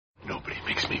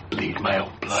my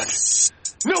own blood.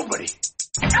 Nobody.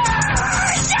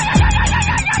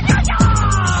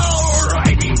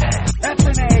 Alrighty then.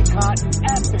 F&A, Cotton.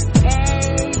 F&A.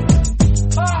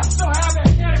 Still have it.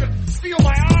 Can't even feel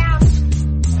my arms.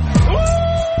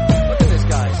 Look at this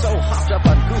guy, so hopped up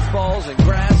on goofballs and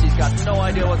grass, he's got no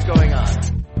idea what's going on.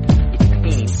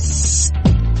 It's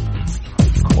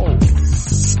cold.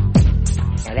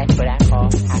 Now that's what I call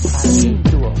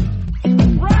duo.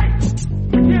 Right!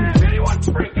 We can't have anyone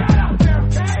freak out there,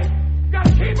 okay?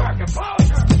 Gotta keep our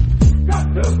composure.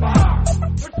 Got too far.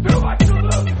 There's too much to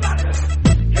lose. Gotta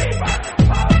keep our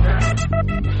composure.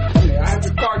 Hey, I have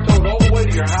your car towed all the way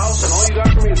to your house, and all you got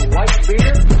for me is a light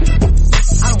beer?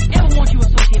 I don't ever want you to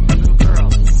associate with little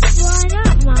girls. Why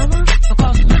not, Mama?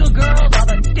 Because little girls are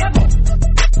the devil.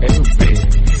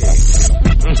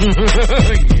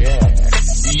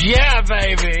 Yeah,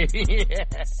 baby. Yeah.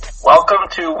 Welcome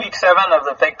to week 7 of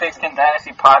the Fake Pigskin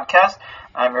Dynasty podcast.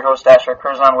 I'm your host, Asher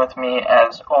Curzon. With me,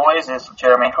 as always, is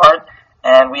Jeremy Hart,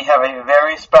 and we have a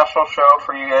very special show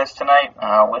for you guys tonight,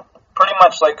 with pretty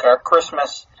much like our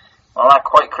Christmas, well, not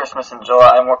quite Christmas in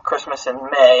July, more Christmas in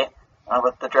May,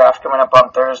 with the draft coming up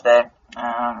on Thursday.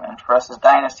 And for us as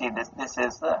Dynasty, this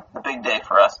is the big day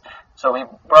for us. So we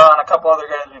brought on a couple other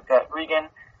guys. We've got Regan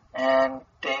and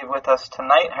Dave with us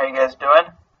tonight. How are you guys doing?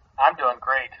 I'm doing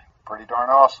great. Pretty darn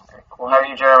awesome. Very cool. How are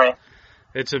you, Jeremy?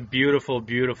 It's a beautiful,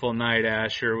 beautiful night,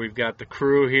 Asher. We've got the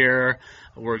crew here.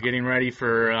 We're getting ready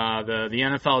for the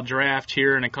NFL draft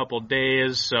here in a couple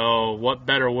days. So what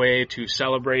better way to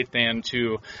celebrate than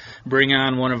to bring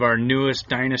on one of our newest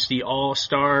Dynasty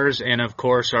All-Stars and, of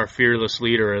course, our fearless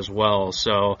leader as well.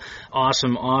 So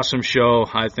awesome, awesome show.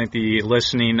 I think the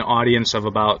listening audience of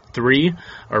about 3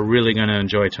 are really going to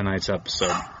enjoy tonight's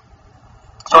episode.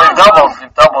 So we've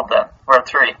doubled then. We're at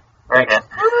 3. Very good.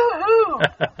 Woo-hoo!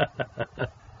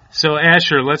 So,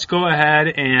 Asher, let's go ahead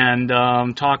and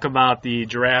talk about the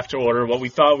draft order. What we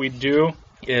thought we'd do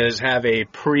is have a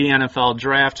pre-NFL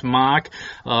draft mock.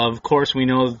 Of course, we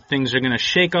know things are going to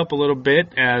shake up a little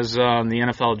bit as the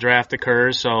NFL draft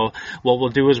occurs. So what we'll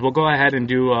do is we'll go ahead and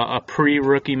do a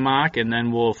pre-rookie mock, and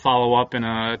then we'll follow up in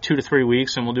 2 to 3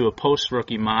 weeks, and we'll do a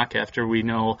post-rookie mock after we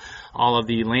know all of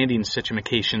the landing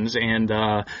situations and,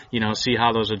 see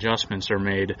how those adjustments are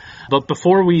made. But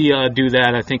before we do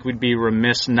that, I think we'd be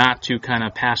remiss not to kind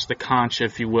of pass the conch,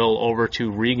 if you will, over to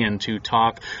Regan to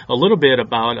talk a little bit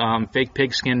about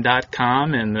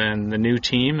FakePigskin.com and then the new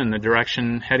team and the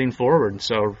direction heading forward.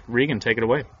 So, Regan, take it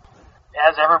away.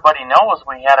 As everybody knows,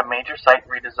 we had a major site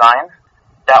redesign.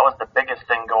 That was the biggest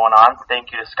thing going on.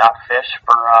 Thank you to Scott Fish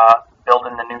for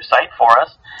building the new site for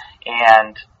us.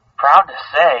 And proud to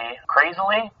say,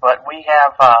 crazily, but we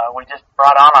just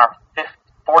brought on our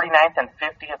 49th and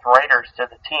 50th writers to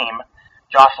the team.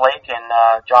 Josh Lake and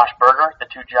Josh Berger, the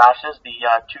two Joshes, the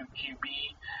two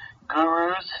QB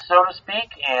gurus, so to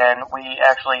speak, and we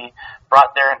actually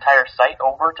brought their entire site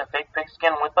over to Fake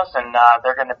Pigskin with us, and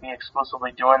they're going to be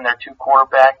exclusively doing their 2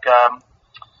 quarterback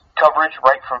coverage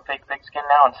right from Fake Pigskin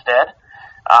now instead.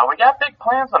 We got big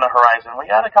plans on the horizon. We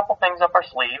got a couple things up our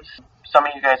sleeves. Some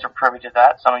of you guys are privy to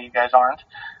that, some of you guys aren't,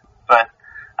 but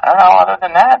I don't know, other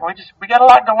than that, we got a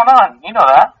lot going on, you know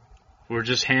that. We're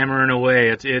just hammering away.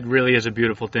 It really is a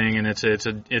beautiful thing, and it's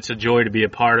a joy to be a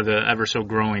part of the ever so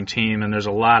growing team. And there's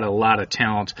a lot of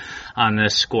talent on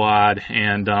this squad,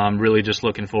 and really just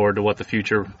looking forward to what the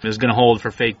future is going to hold for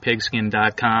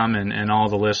FakePigskin.com and all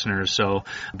the listeners. So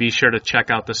be sure to check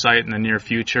out the site in the near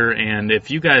future. And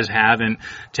if you guys haven't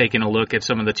taken a look at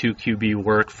some of the 2 QB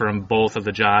work from both of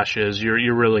the Joshes,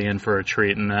 you're really in for a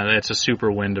treat, and it's a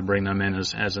super win to bring them in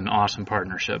as an awesome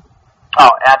partnership. Oh,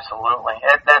 absolutely.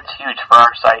 That's huge for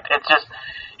our site.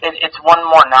 It's one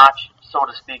more notch, so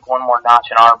to speak, one more notch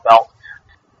in our belt.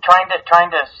 Trying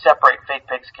to separate Fake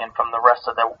Pigskin from the rest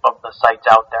of the sites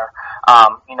out there.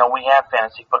 We have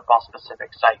fantasy football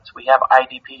specific sites. We have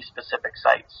IDP specific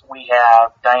sites. We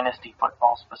have dynasty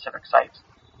football specific sites.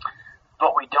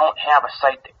 But we don't have a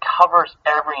site that covers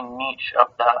every niche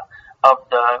of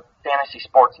the fantasy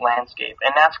sports landscape.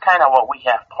 And that's kind of what we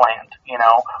have planned,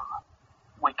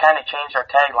 We kind of changed our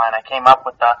tagline. I came up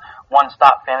with the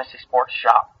one-stop fantasy sports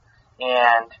shop,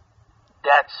 and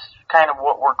that's kind of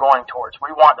what we're going towards.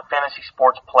 We want the fantasy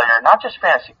sports player, not just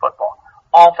fantasy football,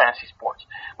 all fantasy sports.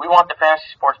 We want the fantasy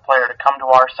sports player to come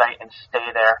to our site and stay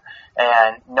there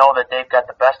and know that they've got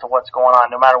the best of what's going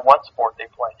on, no matter what sport they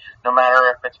play, no matter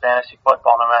if it's fantasy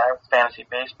football, no matter if it's fantasy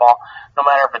baseball, no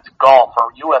matter if it's golf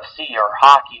or UFC or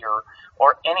hockey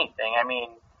or anything. I mean,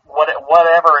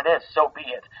 whatever it is, so be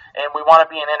it. And we want to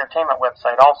be an entertainment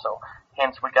website also.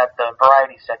 Hence, we got the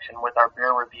variety section with our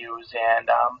beer reviews and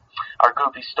our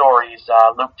goofy stories.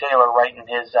 Luke Taylor writing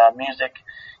his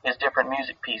different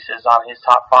music pieces on his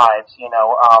top fives. We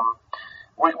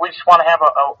just want to have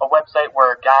a website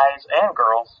where guys and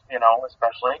girls,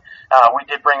 especially, we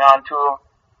did bring on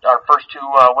our first two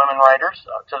women writers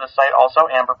to the site also,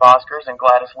 Amber Boskers and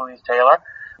Gladys Louise Taylor.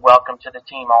 Welcome to the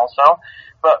team also.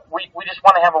 But we just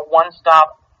want to have a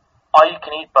one-stop,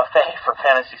 all-you-can-eat buffet for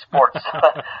fantasy sports,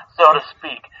 so to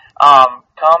speak.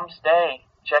 Come, stay,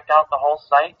 check out the whole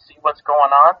site, see what's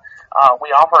going on. We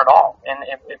offer it all. And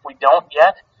if we don't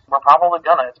yet, we're probably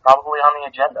gonna. It's probably on the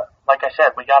agenda. Like I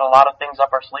said, we got a lot of things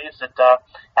up our sleeves that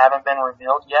haven't been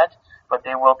revealed yet, but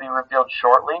they will be revealed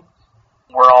shortly.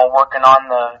 We're all working on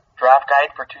the draft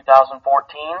guide for 2014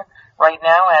 right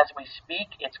now as we speak.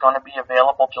 It's going to be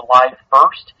available July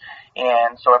 1st,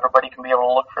 and so everybody can be able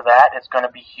to look for that. It's going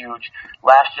to be huge.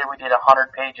 Last year we did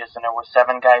 100 pages, and there were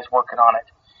 7 guys working on it.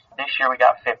 This year we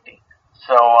got 50.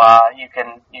 So you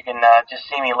can just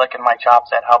see me licking my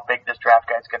chops at how big this draft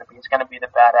guide's going to be. It's going to be the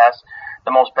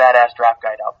most badass draft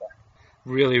guide out there.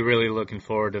 Really, really looking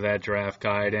forward to that draft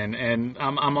guide, and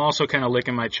I'm also kind of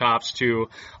licking my chops to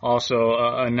also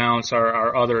announce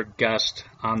our other guest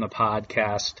on the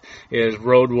podcast is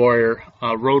Road Warrior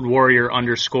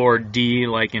 _D,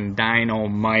 like in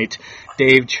Dynamite,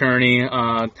 Dave Cherney.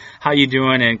 How you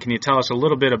doing? And can you tell us a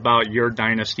little bit about your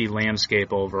dynasty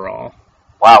landscape overall?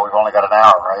 Wow, we've only got an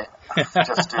hour, right?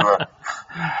 Just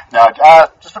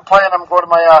been playing. I'm going to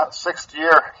my 6th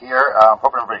year here.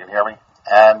 Hoping everybody can hear me.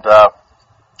 And I've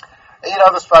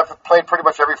played pretty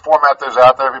much every format there's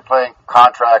out there. I've been playing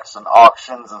contracts and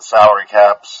auctions and salary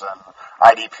caps and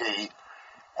IDP.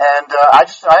 And I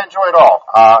enjoy it all.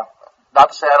 Not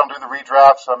to say I don't do the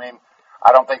redrafts. I mean,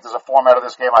 I don't think there's a format of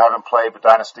this game I haven't played, but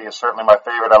Dynasty is certainly my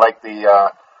favorite. I like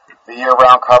the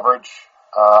year-round coverage.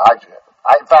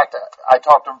 In fact, I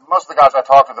talked to most of the guys I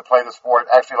talked to that play the sport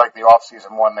actually like the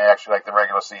off-season one. They actually like the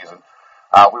regular season.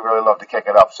 We really love to kick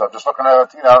it up. So just looking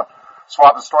to,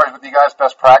 swap the stories with you guys,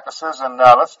 best practices, and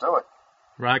let's do it.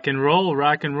 Rock and roll.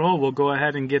 We'll go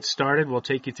ahead and get started. We'll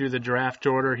take you through the draft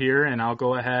order here, and I'll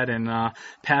go ahead and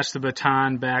pass the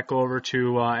baton back over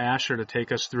to Asher to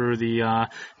take us through the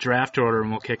draft order,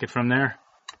 and we'll kick it from there.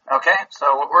 Okay,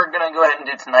 so what we're going to go ahead and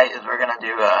do tonight is we're going to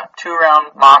do a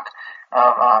 2-round mock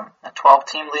of a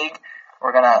 12-team league.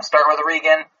 We're going to start with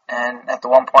Regan, and at the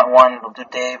 1.1, we'll do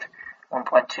Dave,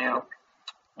 1.2.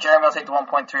 Jeremy will take the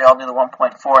 1.3, I'll do the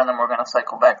 1.4, and then we're going to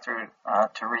cycle back through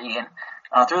to Regan.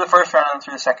 Through the first round and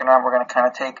through the second round, we're going to kind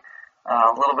of take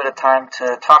a little bit of time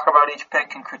to talk about each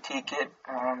pick and critique it.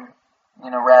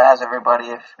 Razz everybody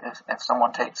if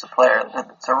someone takes a player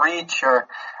that's a reach, or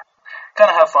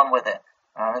kind of have fun with it.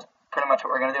 That's pretty much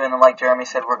what we're going to do. And then, like Jeremy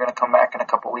said, we're going to come back in a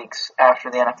couple weeks after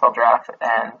the NFL draft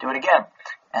and do it again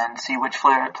and see which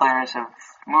players have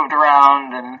moved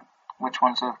around and which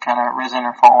ones have kind of risen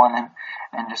or fallen,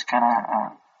 and just kind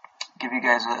of give you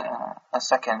guys a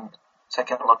second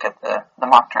look at the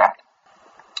mock draft.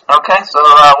 Okay, so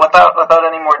without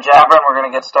any more jabbering, we're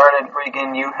going to get started.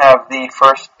 Regan, you have the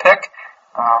first pick.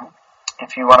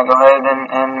 If you want to go ahead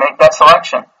and make that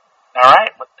selection. All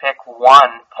right, with pick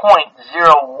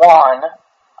 1.01,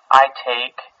 I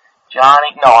take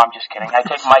Johnny. No, I'm just kidding. I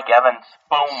take Mike Evans.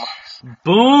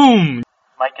 Boom.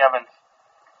 Mike Evans,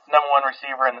 number 1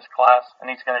 receiver in this class, and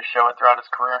he's going to show it throughout his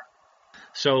career.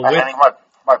 So I think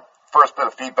my first bit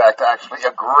of feedback to actually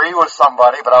agree with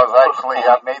somebody, but I was actually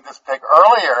made this pick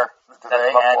earlier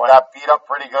today and got beat up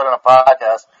pretty good on a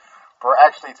podcast for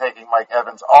actually taking Mike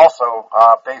Evans. Also,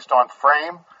 based on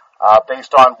frame,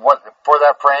 based on what for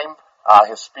that frame,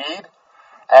 his speed,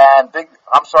 and big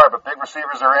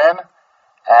receivers are in.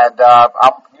 And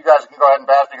you guys can go ahead and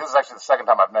bash me because this is actually the second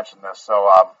time I've mentioned this.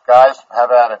 So, guys,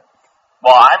 have at it.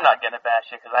 Well, I'm not going to bash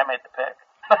you because I made the pick.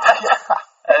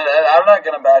 I'm not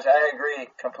going to bash. I agree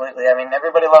completely. I mean,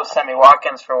 everybody loves Sammy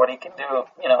Watkins for what he can do,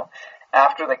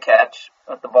 after the catch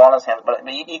with the ball in his hands. But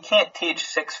you can't teach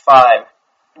 6'5".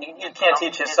 You can't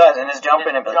teach his size and his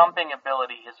jumping ability. His jumping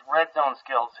ability, his red zone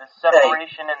skills, his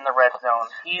separation in the red zone.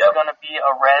 He's going to be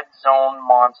a red zone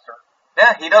monster.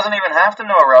 Yeah, he doesn't even have to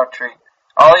know a route tree.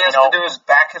 All he has to do is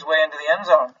back his way into the end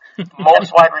zone.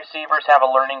 Most wide receivers have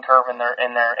a learning curve in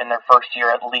their first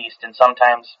year at least, and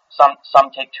sometimes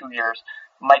some take 2 years.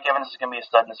 Mike Evans is going to be a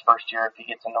stud in his first year if he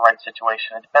gets in the right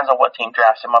situation. It depends on what team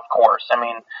drafts him, of course. I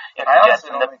mean, if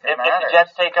the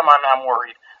Jets take him, I'm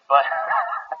worried. But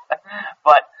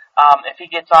if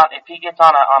he gets on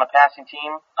a passing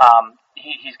team,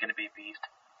 he's going to be a beast.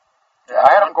 Yeah,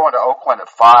 I had him going to Oakland at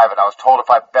 5, and I was told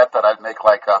if I bet that I'd make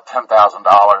like $10,000 on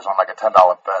like a $10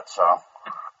 bet. So,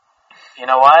 you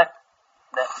know what?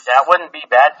 that wouldn't be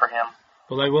bad for him.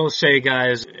 Well, I will say,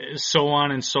 guys, so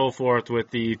on and so forth with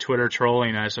the Twitter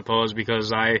trolling, I suppose,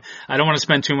 because I don't want to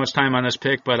spend too much time on this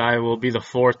pick, but I will be the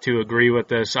fourth to agree with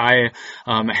this. I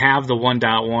have the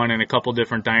 1.1 in a couple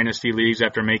different dynasty leagues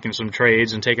after making some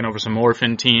trades and taking over some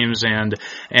orphan teams, and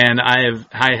I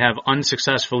have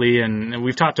unsuccessfully, and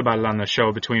we've talked about it on the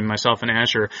show between myself and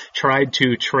Asher, tried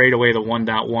to trade away the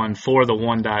 1.1 for the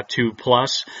 1.2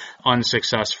 plus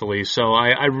unsuccessfully. So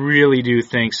I really do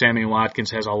think Sammy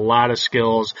Watkins has a lot of skills,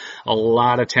 a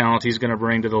lot of talent he's going to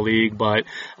bring to the league, but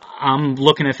I'm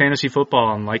looking at fantasy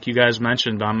football, and like you guys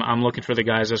mentioned, I'm looking for the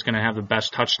guys that's going to have the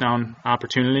best touchdown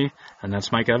opportunity, and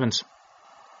that's Mike Evans.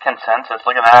 Consensus,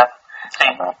 look at that. See,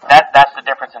 that's the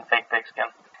difference in fake pigskin.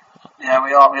 Yeah,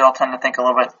 we all tend to think a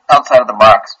little bit outside of the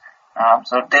box.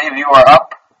 So Dave, you are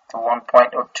up to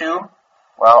 1.02.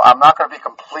 Well, I'm not going to be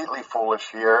completely foolish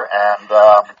here and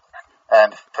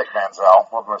pick Manziel.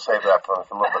 We're going to save that for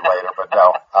a little bit later, but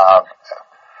no.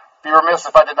 Be remiss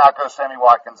if I did not go Sammy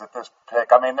Watkins at this pick.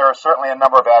 I mean, there are certainly a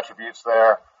number of attributes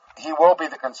there. He will be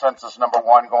the consensus number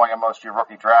one going in most of your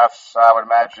rookie drafts. I would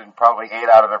imagine probably 8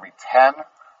 out of every 10.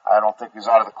 I don't think he's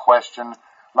out of the question.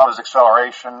 Love his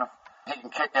acceleration. He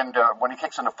can when he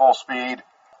kicks into full speed,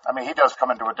 I mean, he does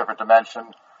come into a different dimension.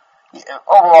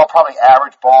 Overall, probably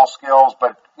average ball skills,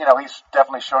 but, he's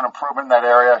definitely shown improvement in that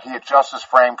area. He adjusts his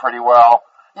frame pretty well.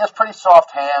 He has pretty soft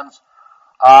hands.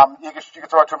 You can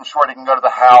throw it to him short. He can go to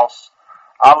the house.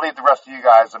 I'll leave the rest of you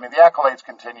guys. I mean, the accolades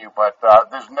continue, but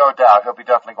there's no doubt he'll be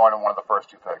definitely going in one of the first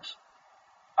 2 picks.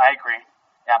 I agree.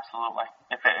 Absolutely.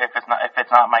 If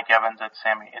it's not Mike Evans, it's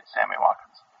Sammy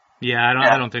Watkins. Yeah,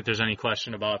 I don't think there's any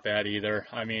question about that either.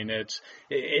 I mean,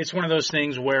 it's one of those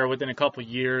things where within a couple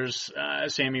years,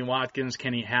 Sammy Watkins,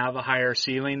 can he have a higher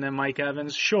ceiling than Mike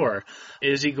Evans? Sure.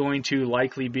 Is he going to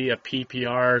likely be a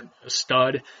PPR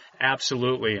stud?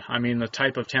 Absolutely. I mean, the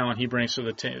type of talent he brings to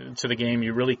the game,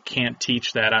 you really can't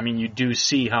teach that. I mean, you do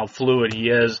see how fluid he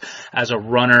is as a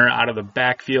runner out of the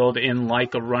backfield in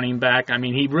like a running back. I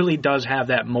mean, he really does have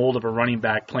that mold of a running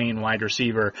back playing wide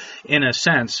receiver in a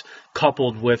sense,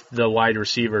 coupled with the wide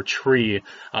receiver tree,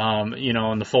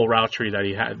 and the full route tree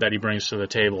that he brings to the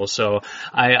table. So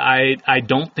I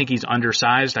don't think he's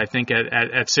undersized. I think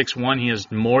at 6'1", he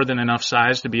has more than enough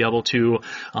size to be able to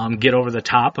get over the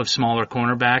top of smaller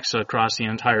cornerbacks across the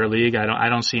entire league. I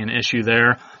don't see an issue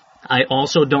there. I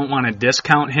also don't want to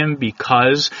discount him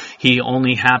because he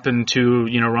only happened to,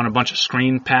 run a bunch of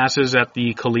screen passes at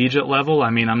the collegiate level. I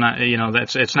mean, I'm not,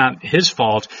 it's not his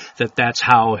fault that that's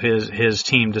how his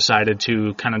team decided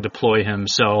to kind of deploy him.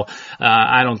 So,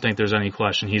 I don't think there's any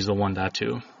question he's the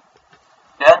 1.2.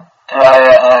 Yeah,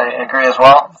 I agree as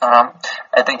well.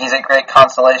 I think he's a great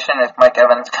consolation if Mike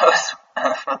Evans goes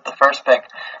with the first pick.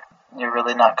 You're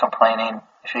really not complaining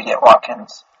if you get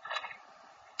Watkins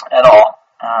at all.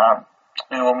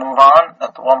 We will move on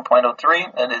at the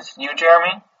 1.03. That is you,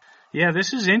 Jeremy. Yeah,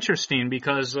 this is interesting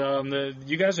because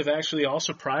you guys have actually all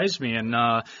surprised me, and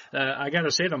I got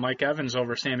to say the Mike Evans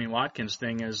over Sammy Watkins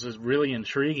thing is really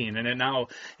intriguing, and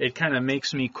it kind of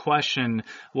makes me question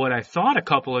what I thought a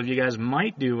couple of you guys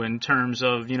might do in terms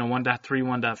of 1.3,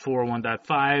 1.4,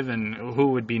 1.5, and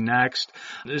who would be next.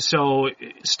 So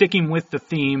sticking with the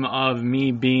theme of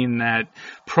me being that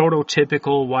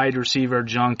prototypical wide receiver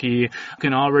junkie,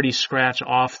 can already scratch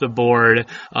off the board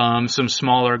some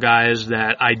smaller guys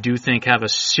that I do think have a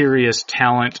serious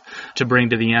talent to bring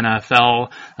to the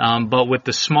NFL. But with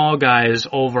the small guys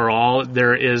overall,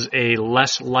 there is a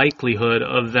less likelihood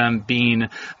of them being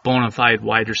bona fide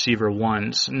wide receiver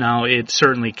ones. Now, it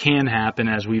certainly can happen,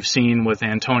 as we've seen with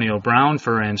Antonio Brown,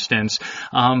 for instance,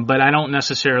 but I don't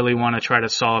necessarily want to try to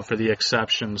solve for the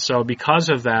exceptions. So because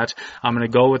of that, I'm going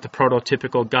to go with the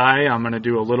prototypical guy. I'm going to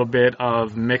do a little bit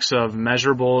of mix of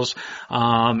measurables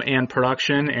and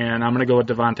production, and I'm going to go with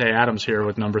Davante Adams here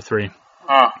with number 3.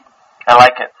 I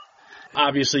like it.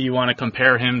 Obviously, you want to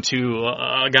compare him to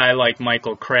a guy like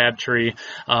Michael Crabtree.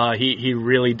 He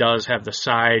really does have the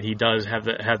side. He does have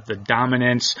the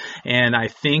dominance, and I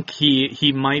think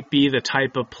he might be the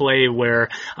type of play where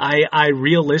I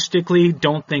realistically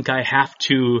don't think I have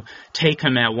to take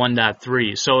him at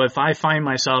 1.3. So if I find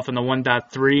myself in the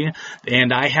 1.3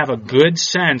 and I have a good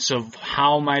sense of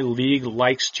how my league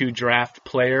likes to draft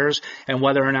players and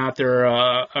whether or not they're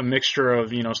a mixture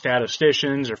of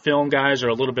statisticians or film guys or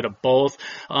a little bit of both,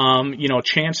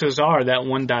 chances are that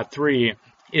 1.3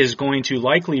 is going to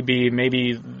likely be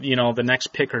maybe, the next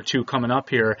pick or two coming up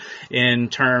here in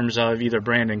terms of either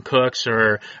Brandon Cooks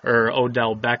or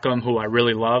Odell Beckham, who I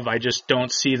really love. I just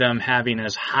don't see them having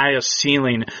as high a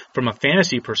ceiling from a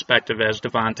fantasy perspective as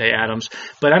Davante Adams,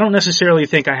 but I don't necessarily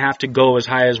think I have to go as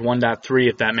high as 1.3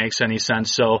 if that makes any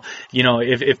sense. So,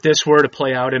 if this were to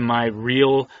play out in my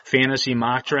real fantasy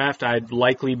mock draft, I'd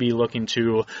likely be looking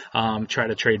to try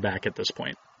to trade back at this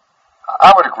point.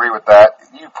 I would agree with that.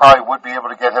 You probably would be able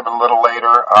to get him a little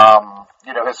later.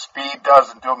 His speed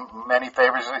doesn't do him many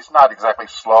favors. He's not exactly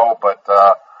slow, but,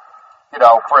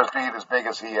 for as being as big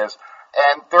as he is.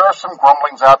 And there are some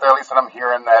grumblings out there, at least that I'm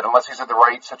hearing, that unless he's in the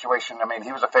right situation,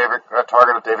 he was a favorite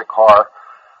target of David Carr.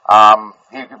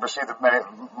 He received the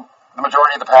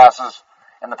majority of the passes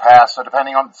in the past, so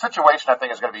depending on the situation, I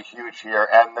think is going to be huge here,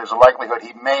 and there's a likelihood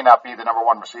he may not be the number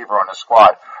one receiver on his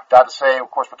squad. Not to say, of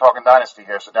course, we're talking dynasty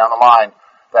here, so down the line,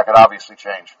 that could obviously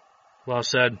change. Well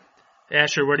said.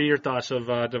 Asher, what are your thoughts of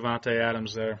Davante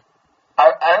Adams there?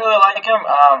 I really like him.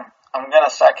 I'm going to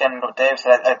second what Dave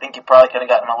said. I think you probably could have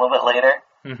gotten him a little bit later.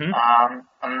 Mm-hmm.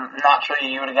 I'm not sure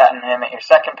you would have gotten him at your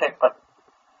second pick, but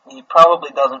he probably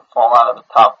doesn't fall out of the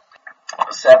top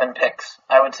 7 picks,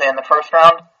 I would say, in the first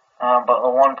round. But the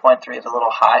 1.3 is a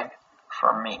little high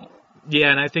for me.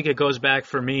 Yeah, and I think it goes back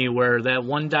for me where that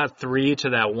 1.3 to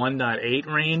that 1.8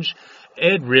 range,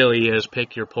 it really is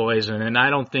pick your poison, and I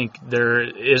don't think there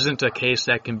isn't a case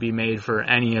that can be made for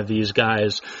any of these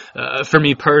guys. For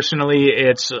me personally,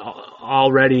 it's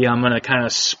already I'm going to kind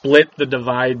of split the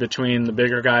divide between the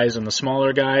bigger guys and the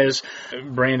smaller guys.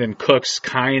 Brandon Cooks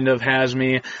kind of has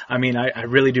me. I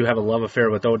really do have a love affair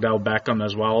with Odell Beckham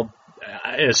as well.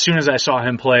 As soon as I saw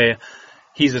him play,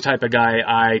 he's the type of guy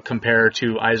I compare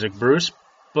to Isaac Bruce.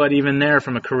 But even there,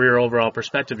 from a career overall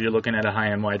perspective, you're looking at a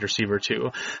high-end wide receiver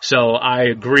too. So I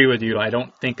agree with you. I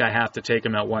don't think I have to take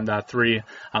him at 1.3.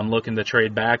 I'm looking to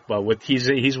trade back, but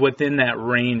he's within that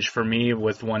range for me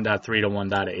with 1.3 to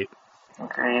 1.8.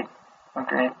 Agreed.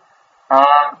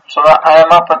 So I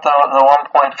am up at the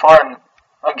 1.4, and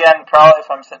again, probably if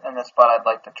I'm sitting in this spot, I'd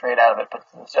like to trade out of it, but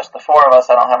it's just the 4 of us.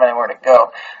 I don't have anywhere to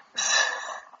go.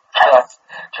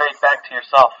 Trade back to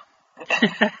yourself.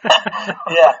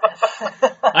 Yeah.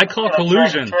 I call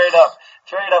collusion. Trade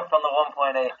up from the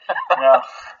 1.8.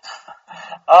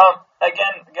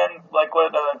 Again, like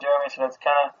what Jeremy said, it's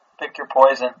kind of pick your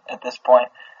poison at this point.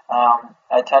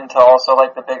 I tend to also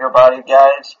like the bigger bodied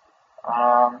guys.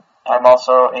 I'm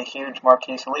also a huge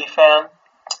Marquise Lee fan.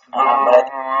 I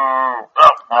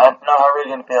don't know how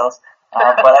Regan feels,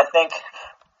 but I think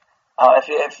if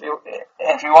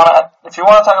you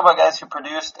want to talk about guys who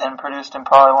produced in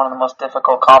probably one of the most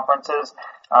difficult conferences,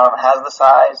 has the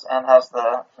size and has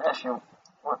the, if you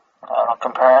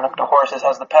comparing him to horses,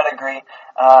 has the pedigree.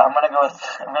 I'm gonna go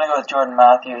with Jordan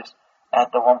Matthews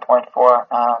at the 1.4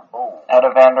 out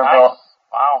of Vanderbilt. Nice.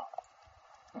 Wow,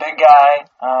 big guy,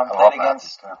 played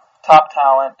against top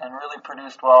talent and really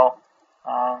produced well.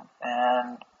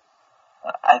 And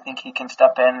I think he can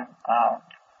step in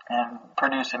and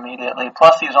produce immediately.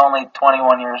 Plus, he's only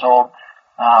 21 years old,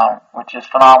 which is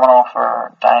phenomenal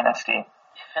for Dynasty.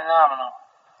 Phenomenal.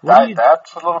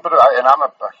 That's a little bit of, and I'm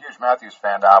a huge Matthews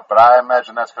fan now, but I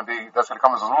imagine that's going to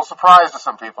come as a little surprise to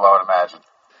some people, I would imagine.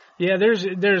 Yeah,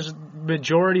 there's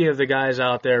majority of the guys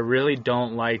out there really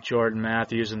don't like Jordan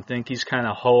Matthews and think he's kind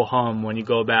of ho-hum when you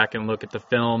go back and look at the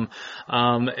film.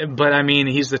 But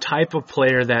he's the type of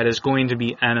player that is going to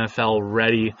be NFL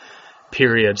ready,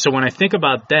 period. So when I think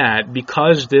about that,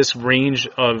 because this range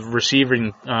of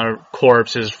receiving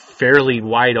corps is fairly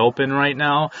wide open right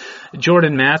now,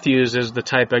 Jordan Matthews is the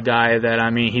type of guy that,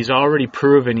 he's already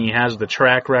proven he has the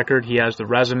track record, he has the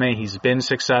resume, he's been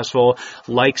successful.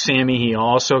 Like Sammy, he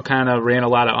also kind of ran a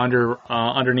lot of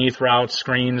underneath routes,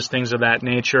 screens, things of that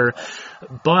nature.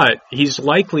 But he's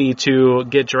likely to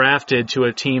get drafted to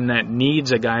a team that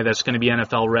needs a guy that's going to be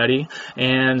NFL ready.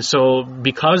 And so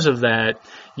because of that,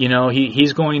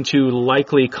 he's going to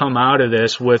likely come out of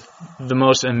this with the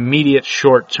most immediate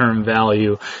short-term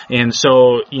value. And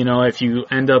so, if you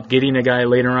end up getting a guy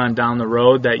later on down the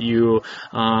road that you,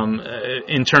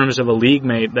 in terms of a league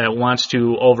mate that wants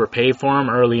to overpay for him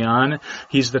early on,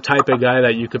 he's the type of guy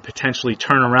that you could potentially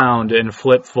turn around and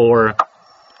flip for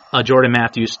a Jordan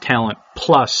Matthews talent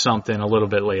plus something a little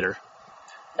bit later.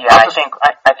 Yeah, I think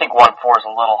 1.4 is a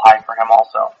little high for him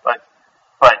also, but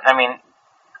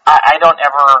I don't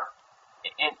ever,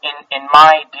 in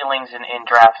my dealings in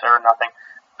drafts or nothing,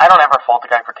 I don't ever fault a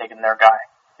guy for taking their guy.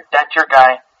 If that's your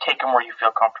guy, take him where you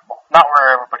feel comfortable, not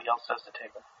where everybody else says to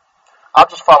take him. I'll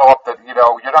just follow up that, you're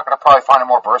not going to probably find a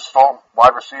more versatile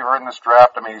wide receiver in this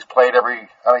draft. I mean, he's played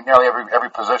nearly every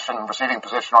position, receiving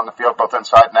position on the field, both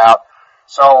inside and out.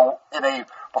 So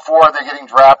before they're getting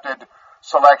drafted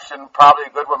selection, probably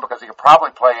a good one because he could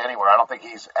probably play anywhere. I don't think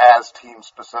he's as team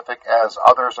specific as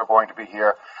others are going to be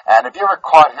here. And if you ever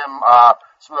caught him,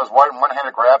 some of those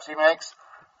one-handed grabs he makes,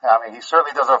 I mean, he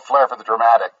certainly does have a flair for the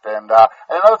dramatic. And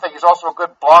another thing, he's also a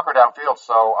good blocker downfield,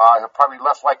 so he'll probably be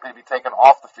less likely to be taken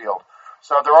off the field.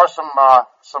 So there are some of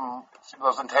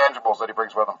those intangibles that he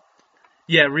brings with him.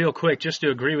 Yeah, real quick, just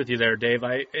to agree with you there, Dave.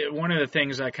 One of the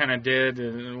things I kind of did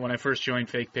when I first joined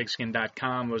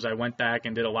FakePigskin.com was I went back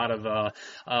and did a lot of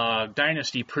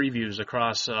dynasty previews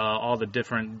across all the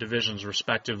different divisions,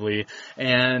 respectively.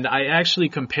 And I actually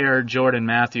compared Jordan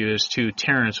Matthews to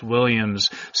Terrence Williams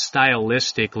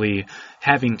stylistically.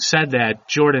 Having said that,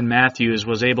 Jordan Matthews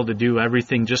was able to do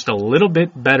everything just a little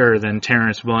bit better than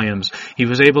Terrence Williams. He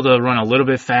was able to run a little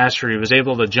bit faster. He was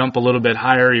able to jump a little bit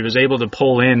higher. He was able to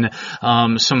pull in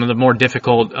some of the more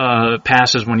difficult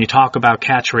passes when you talk about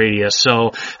catch radius.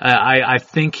 So I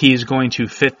think he's going to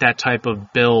fit that type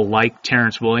of bill like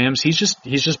Terrence Williams. He's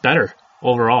just better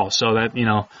overall. So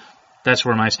that's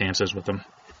where my stance is with him.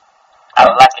 I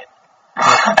like it.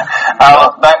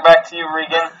 Back to you,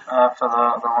 Regan, for the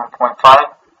 1.5.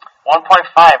 1.5,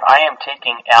 I am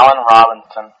taking Allen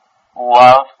Robinson.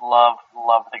 Love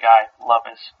the guy. Love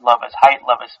his height,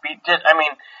 love his speed.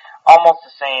 Almost the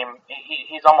same.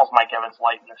 He's almost Mike Evans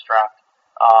light in this draft.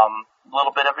 A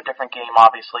little bit of a different game,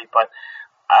 obviously, but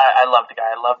I love the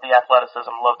guy. I love the athleticism,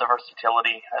 love the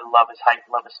versatility. I love his height,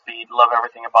 love his speed, love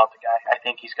everything about the guy. I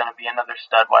think he's going to be another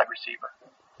stud wide receiver.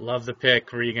 Love the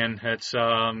pick, Regan.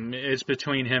 It's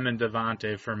between him and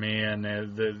Devontae for me, and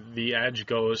the edge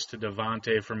goes to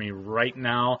Devontae for me right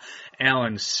now.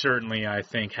 Allen certainly, I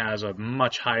think, has a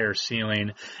much higher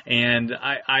ceiling, and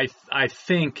I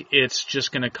think it's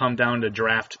just going to come down to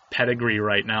draft pedigree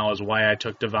right now is why I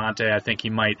took Devontae. I think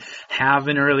he might have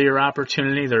an earlier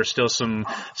opportunity. There's still some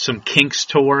kinks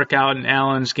to work out in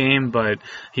Allen's game, but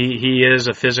he is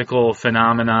a physical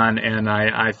phenomenon, and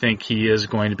I think he is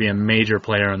going to be a major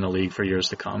player in the league for years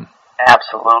to come.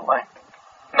 Absolutely.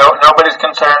 Nobody's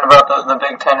concerned about the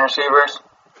Big Ten receivers?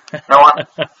 No one?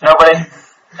 Nobody?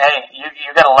 Hey,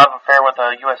 you got a love affair with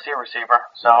a USC receiver,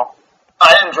 so.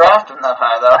 I didn't draft him that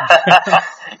high, though.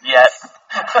 Yet.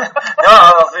 No,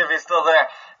 I'll see if he's still there.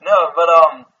 No, but,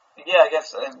 yeah, I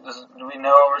guess, do we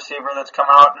know a receiver that's come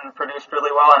out and produced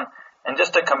really well? And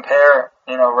just to compare,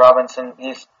 Robinson,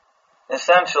 he's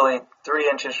essentially 3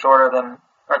 inches shorter than,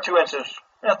 or 2 inches,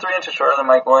 3 inches shorter than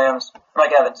Mike Evans,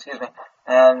 excuse me.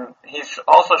 And he's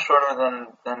also shorter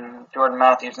than Jordan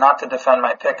Matthews. Not to defend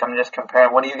my pick, I'm just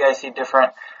comparing. What do you guys see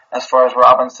different as far as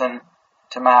Robinson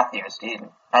to Matthews?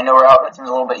 I know Robinson's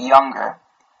a little bit younger.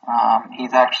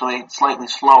 He's actually slightly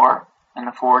slower in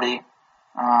the 40.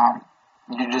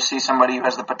 You just see somebody who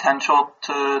has the potential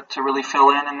to really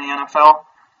fill in the NFL?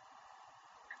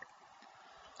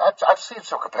 I've seen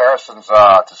some comparisons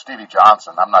to Stevie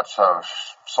Johnson. I'm not so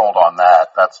sold on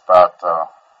that. That's about the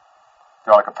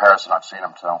only comparison I've seen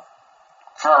him to.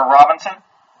 For Robinson?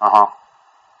 Uh-huh.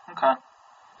 Okay.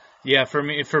 Yeah, for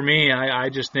me, I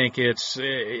just think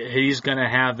he's going to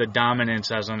have the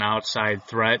dominance as an outside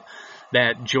threat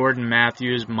that Jordan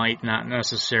Matthews might not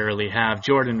necessarily have.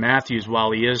 Jordan Matthews,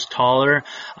 while he is taller,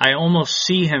 I almost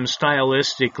see him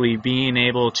stylistically being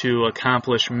able to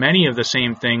accomplish many of the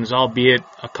same things, albeit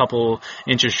a couple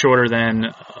inches shorter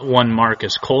than one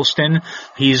Marcus Colston.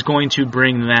 He's going to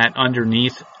bring that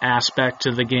underneath aspect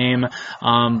to the game,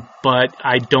 but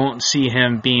I don't see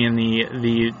him being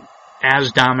the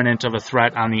as dominant of a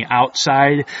threat on the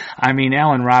outside. I mean,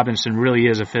 Allen Robinson really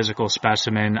is a physical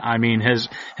specimen. I mean,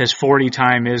 his 40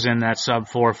 time is in that sub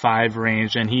 4.5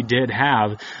 range, and he did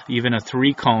have even a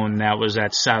 3-cone that was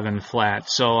at 7 flat.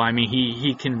 So, I mean,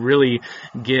 he can really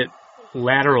get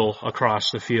lateral across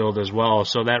the field as well.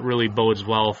 So that really bodes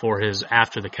well for his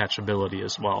after the catch ability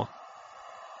as well.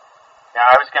 Yeah,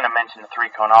 I was going to mention the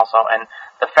 3-cone also, and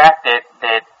the fact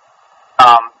that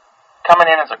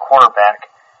coming in as a quarterback,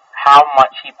 how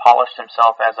much he polished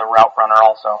himself as a route runner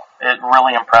also. It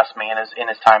really impressed me in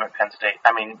his time at Penn State.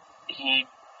 I mean, he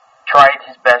tried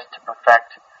his best to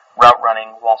perfect route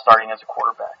running while starting as a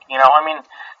quarterback.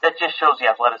 That just shows the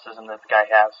athleticism that the guy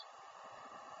has.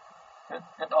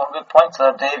 Good points.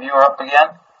 Dave, you are up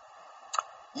again.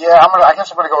 Yeah, I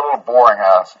guess I'm gonna go a little boring.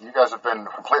 You guys have been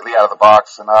completely out of the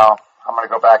box, and now I'm gonna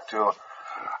go back to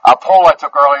a poll I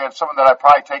took earlier, and someone that I'd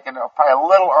probably taken a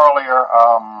little earlier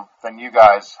than you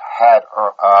guys had,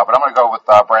 but I'm going to go with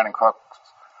Brandon Cook.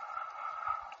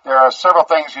 There are several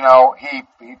things, he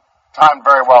timed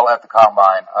very well at the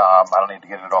combine. I don't need to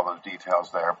get into all those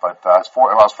details there, but his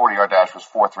 40-yard dash was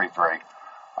 4.33.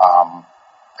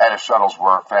 And his shuttles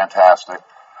were fantastic.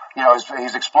 You know,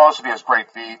 he's explosive. He has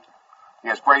great feet. He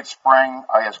has great spring.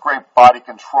 He has great body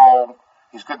control.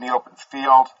 He's good in the open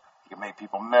field. He can make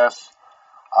people miss.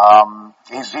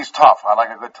 He's tough. I like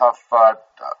a good tough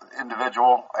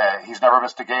individual. He's never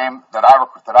missed a game that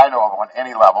I know of on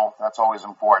any level. That's always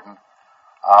important.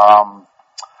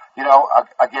 You know,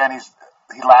 again,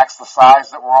 he lacks the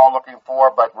size that we're all looking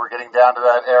for, but we're getting down to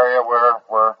that area where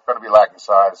we're going to be lacking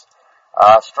size.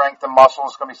 Strength and muscle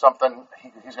is going to be something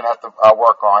he's going to have to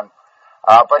work on.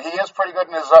 But he is pretty good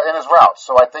in his routes,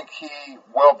 so I think he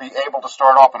will be able to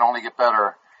start off and only get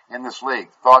better in this league.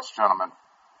 Thoughts, gentlemen?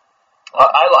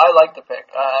 I like the pick.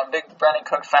 I'm a big Brandon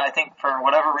Cooks fan. I think for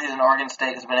whatever reason, Oregon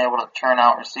State has been able to churn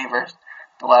out receivers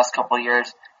the last couple of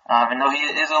years. And though he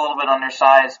is a little bit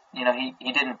undersized, you know,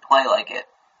 he didn't play like it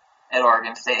at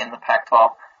Oregon State in the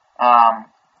Pac-12.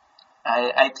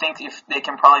 I think if they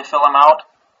can probably fill him out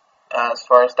as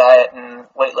far as diet and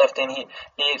weightlifting,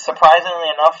 he surprisingly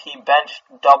enough, he benched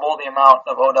double the amount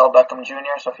of Odell Beckham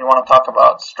Jr. So if you want to talk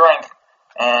about strength,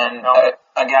 and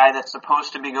a guy that's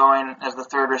supposed to be going as the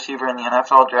third receiver in the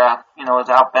NFL draft, you know, is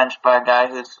outbenched by a guy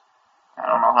who's, I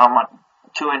don't know how much,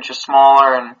 2 inches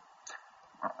smaller and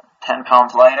 10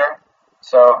 pounds lighter.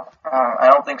 So I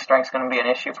don't think strength's going to be an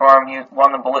issue for him. He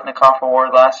won the Biletnikoff Award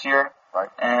last year. Right.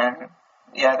 And,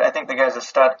 yeah, I think the guy's a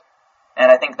stud.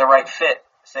 And I think the right fit,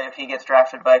 say if he gets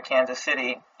drafted by Kansas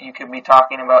City, you could be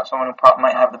talking about someone who probably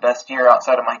might have the best year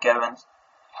outside of Mike Evans.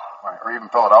 Right. Or even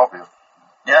Philadelphia.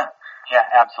 Yeah. Yeah,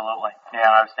 absolutely. Yeah,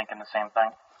 I was thinking the same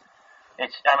thing.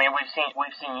 We've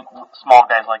seen small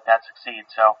guys like that succeed.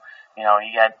 So, you know,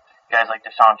 you got guys like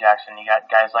Deshaun Jackson, you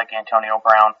got guys like Antonio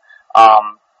Brown.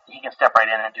 He can step right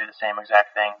in and do the same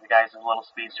exact thing. The guy's a little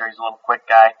speedster, he's a little quick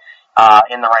guy,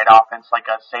 in the right offense,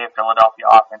 like a Philadelphia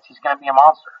offense. He's going to be a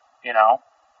monster, you know?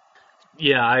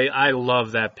 Yeah, I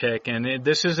love that pick, and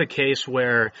this is a case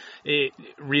where,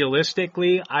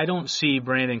 realistically, I don't see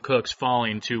Brandon Cooks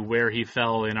falling to where he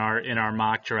fell in our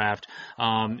mock draft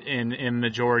in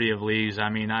majority of leagues. I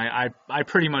mean, I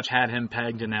pretty much had him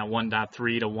pegged in that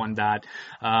 1.3 to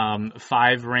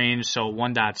 1.5 range, so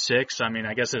 1.6. I mean,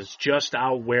 I guess it's just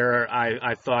out where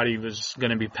I thought he was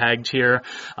going to be pegged here.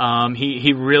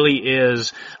 He really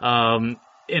is,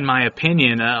 in my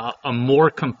opinion, a more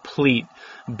complete,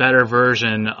 better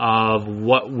version of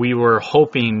what we were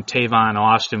hoping Tavon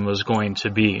Austin was going to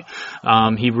be.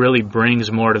 He really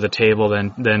brings more to the table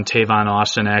than Tavon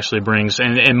Austin actually brings,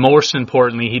 and most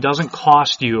importantly, he doesn't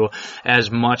cost you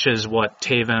as much as what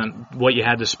you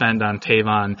had to spend on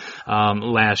Tavon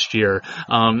last year.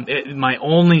 My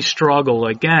only struggle,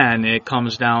 again, it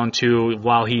comes down to,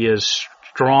 while he is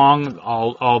strong,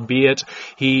 albeit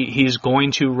he's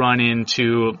going to run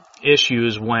into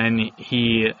issues when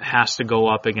he has to go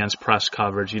up against press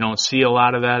coverage. You don't see a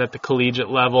lot of that at the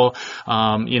collegiate level.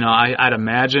 I'd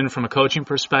imagine from a coaching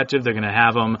perspective, they're going to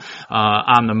have him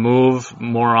on the move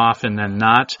more often than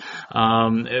not.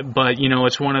 But, you know,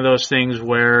 it's one of those things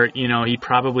where, you know, he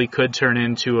probably could turn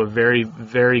into a very,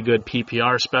 very good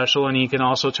PPR special, and he can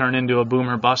also turn into a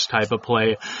boomer bust type of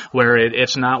play where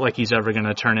it's not like he's ever going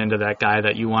to turn into that guy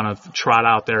that you want to trot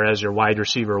out there as your wide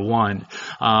receiver one.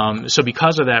 So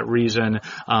because of that reason,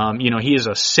 he is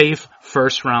a safe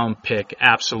first round pick.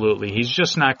 Absolutely. He's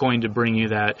just not going to bring you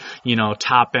that,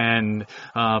 top end,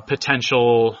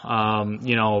 potential,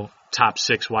 top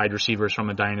 6 wide receivers from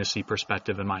a dynasty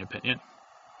perspective, in my opinion.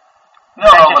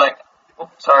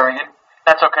 Sorry, Regan.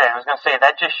 That's okay. I was going to say,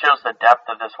 that just shows the depth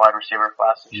of this wide receiver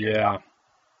class. Yeah,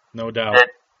 no doubt.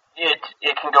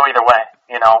 It can go either way.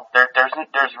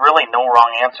 There's really no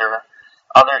wrong answer.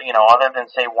 Other than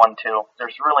say 1-2,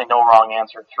 there's really no wrong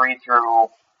answer. 3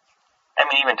 through,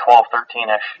 even 12,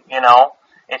 13-ish,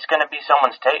 it's going to be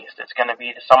someone's taste. It's going to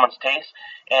be someone's taste.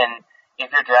 And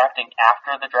if you're drafting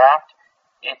after the draft,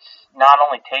 it's not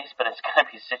only taste, but it's going to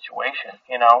be situation.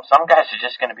 Some guys are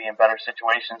just going to be in better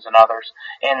situations than others.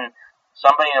 And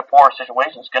somebody in a poor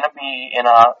situation is going to be in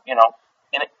a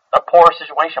poor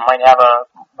situation, might have a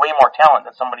way more talent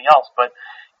than somebody else, but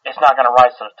it's not going to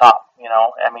rise to the top,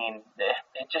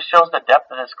 it just shows the depth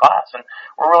of this class, and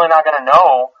we're really not going to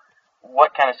know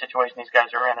what kind of situation these guys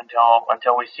are in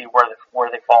until we see where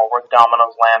they fall, where the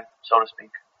dominoes land, so to speak.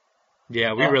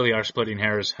 Yeah, we really are splitting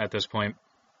hairs at this point.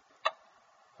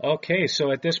 Okay,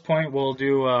 so at this point we'll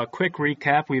do a quick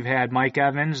recap. We've had Mike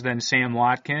Evans, then Sam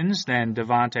Watkins, then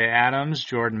Devontae Adams,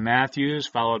 Jordan Matthews,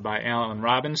 followed by Allen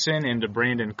Robinson, into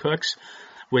Brandon Cooks.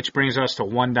 which brings us to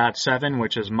 1.7,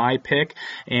 which is my pick.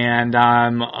 And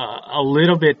I'm a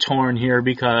little bit torn here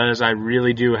because I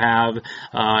really do have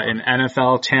an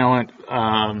NFL talent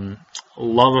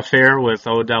love affair with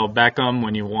Odell Beckham.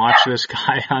 When you watch this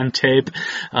guy on tape,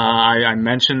 I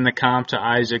mentioned the comp to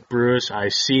Isaac Bruce. I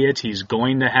see it. He's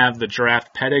going to have the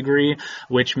draft pedigree,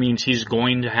 which means he's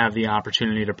going to have the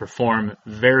opportunity to perform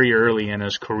very early in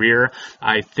his career.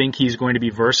 I think he's going to be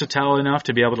versatile enough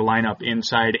to be able to line up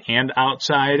inside and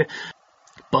outside.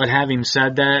 But having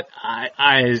said that,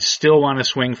 I still want to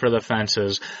swing for the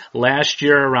fences. Last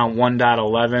year, around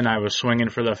 1.11, I was swinging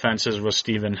for the fences with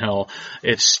Stephen Hill.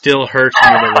 It still hurts me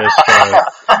to this day.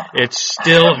 It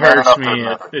still hurts me.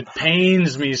 It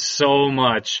pains me so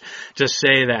much to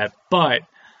say that. But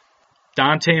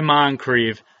Dante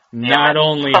Moncrief not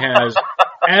only has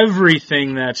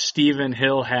everything that Stephen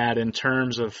Hill had in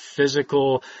terms of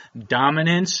physical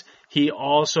dominance, he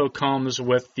also comes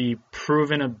with the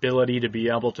proven ability to be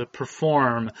able to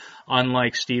perform,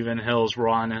 unlike Stephen Hill's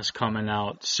rawness coming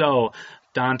out. So,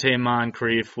 Dante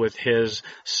Moncrief with his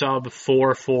sub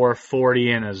 4.4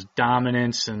 40 and his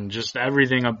dominance and just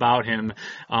everything about him,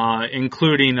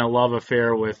 including a love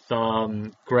affair with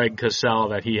Greg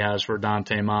Cosell that he has for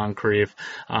Dante Moncrief.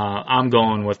 I'm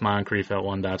going with Moncrief at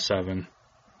 1.7.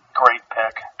 Great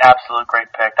pick. Absolute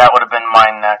great pick. That would have been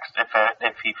mine next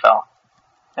if he fell.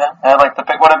 Yeah, I'd like to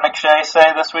pick. What did McShay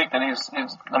say this week? That he's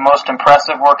the most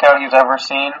impressive workout he's ever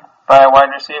seen by a wide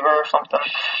receiver or something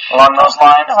along those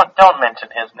lines? Don't mention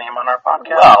his name on our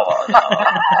podcast. Well, no.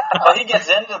 Well, he gets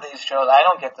into these shows. I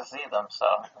don't get to see them, so.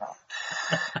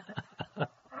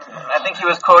 I think he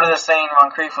was quoted as saying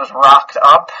Moncrief was rocked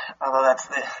up, although that's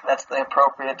the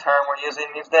appropriate term we're using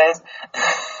these days.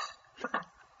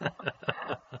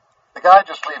 The guy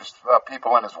just leaves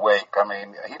people in his wake. I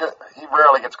mean, he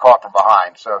rarely gets caught from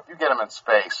behind. So if you get him in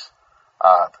space,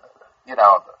 the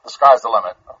sky's the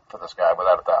limit for this guy,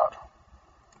 without a doubt.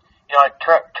 You know,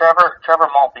 Trevor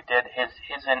Maltby did his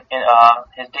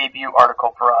debut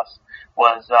article for us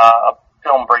was a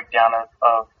film breakdown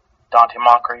of Dante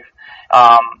Moncrief.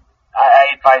 I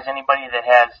advise anybody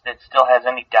that still has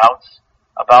any doubts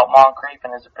about Moncrief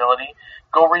and his ability,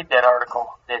 go read that article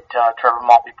that Trevor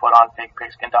Maltby put on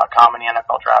FakePigskin.com in the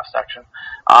NFL draft section.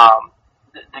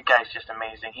 The guy's just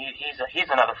amazing. He's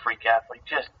another freak athlete,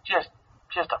 just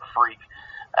a freak,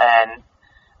 and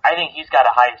I think he's got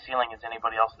a high ceiling as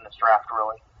anybody else in this draft,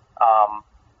 really,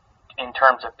 in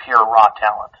terms of pure raw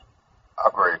talent.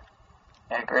 Agreed.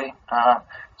 I agree.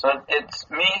 So it's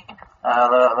me,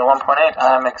 the 1.8.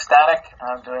 I'm ecstatic.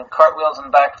 I'm doing cartwheels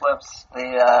and backflips.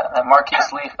 The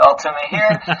Marquise Lee fell to me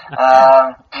here.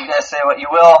 You guys say what you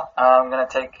will. I'm going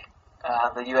to take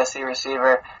the USC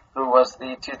receiver who was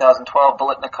the 2012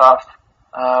 Biletnikoff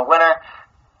winner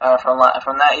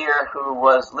from that year, who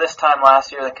was this time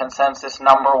last year the consensus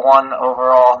number one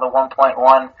overall, the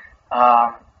 1.1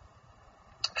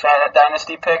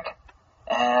 Dynasty pick,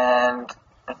 and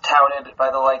touted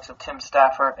by the likes of Tim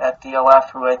Stafford at DLF,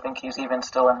 who I think he's even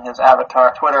still in his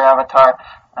Twitter avatar.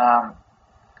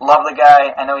 Love the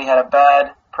guy. I know he had a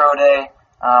bad pro day.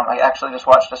 I actually just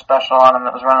watched a special on him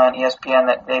that was running on ESPN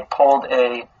that they pulled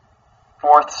a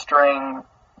fourth string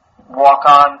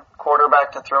walk-on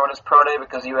quarterback to throw at his pro day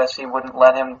because USC wouldn't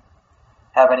let him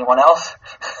have anyone else.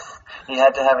 He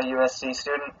had to have a USC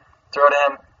student throw to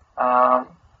him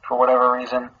for whatever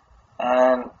reason,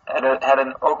 and had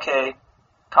an okay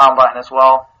combine as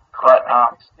well. But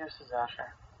excuses,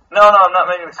 Asher. No, I'm not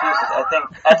making excuses.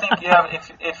 I think you have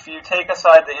if you take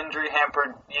aside the injury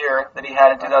hampered year that he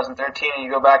had in 2013 and you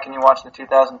go back and you watch the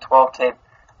 2012 tape,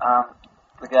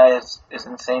 the guy is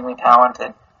insanely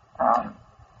talented.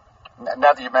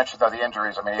 Now that you mentioned the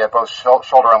injuries, I mean, he had both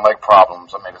shoulder and leg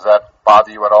problems. I mean, does that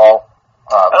bother you at all?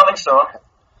 I don't think so.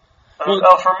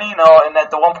 Well, for me, no. And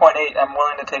at the 1.8, I'm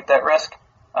willing to take that risk.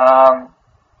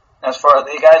 As far as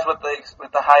the guys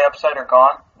with the high upside are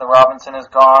gone, the Robinson is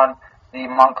gone, the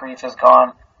Moncrief is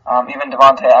gone, even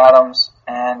Devontae Adams,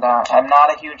 and I'm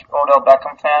not a huge Odell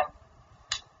Beckham fan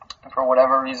for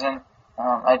whatever reason.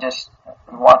 I just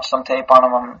watched some tape on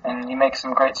him, and he makes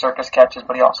some great circus catches,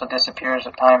 but he also disappears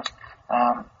at times.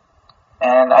 And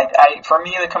for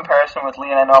me, the comparison with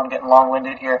Lee, and I know I'm getting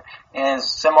long-winded here, is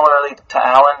similarly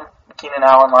to Keenan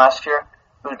Allen last year,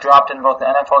 who dropped in both the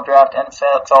NFL draft and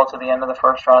fell to the end of the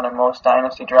first round in most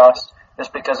dynasty drafts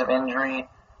just because of injury,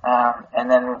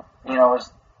 and then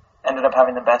ended up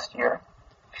having the best year.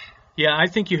 Yeah, I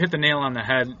think you hit the nail on the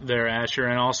head there, Asher,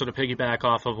 and also to piggyback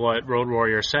off of what Road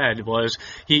Warrior said was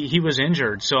he was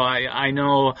injured. So I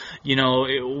know,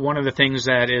 one of the things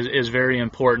that is very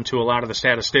important to a lot of the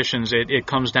statisticians, it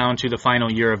comes down to the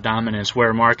final year of dominance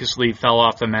where Marcus Lee fell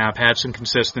off the map, had some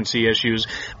consistency issues,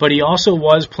 but he also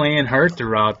was playing hurt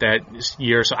throughout that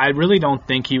year. So I really don't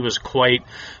think he was quite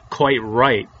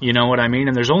right, you know what I mean?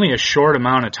 And there's only a short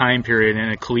amount of time period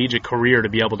in a collegiate career to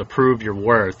be able to prove your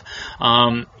worth.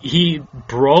 He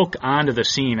broke onto the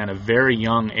scene at a very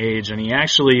young age, and he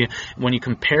actually, when you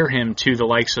compare him to the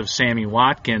likes of Sammy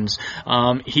Watkins,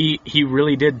 he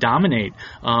really did dominate,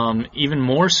 even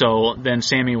more so than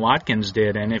Sammy Watkins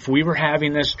did. And if we were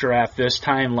having this draft this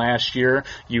time last year,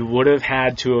 you would have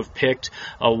had to have picked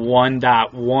a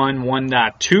 1.1,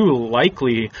 1.2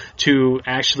 likely to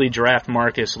actually draft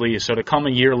Marcus Lee. So to come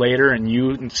a year later and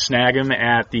you snag him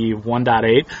at the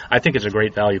 1.8, I think it's a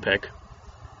great value pick.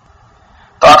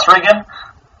 Thoughts, Regan?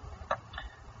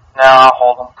 No, I'll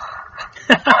hold him.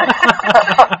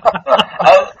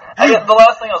 The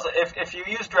last thing I'll say, if you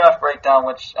use Draft Breakdown,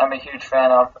 which I'm a huge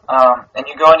fan of, and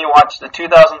you go and you watch the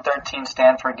 2013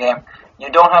 Stanford game,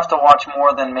 you don't have to watch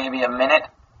more than maybe a minute,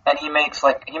 and he makes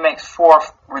 4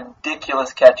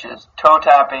 ridiculous catches, toe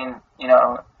tapping,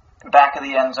 back of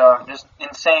the end zone, just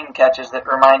insane catches that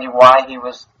remind you why he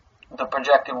was the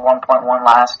projected 1.1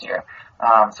 last year.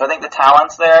 So I think the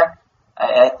talent's there.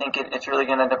 I think it's really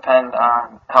going to depend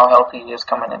on how healthy he is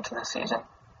coming into the season.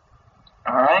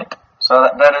 All right, so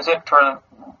that is it for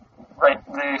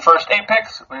the first 8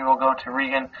 picks. We will go to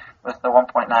Regan with the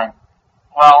 1.9.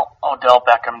 Well, Odell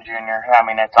Beckham Jr., I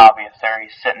mean, it's obvious there.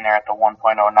 He's sitting there at the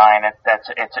 1.09.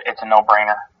 It's a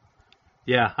no-brainer.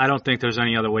 Yeah, I don't think there's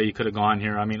any other way you could have gone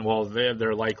here. I mean, well,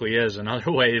 there likely is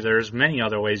another way. There's many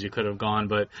other ways you could have gone,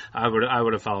 but I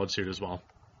would have followed suit as well.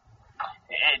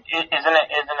 Isn't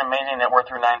it amazing that we're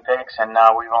through 9 picks and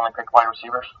we've only picked wide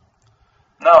receivers?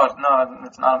 No, it's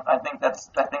not. I think that's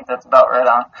about right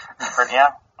on. For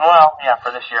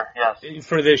this year, yes.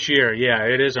 For this year, yeah,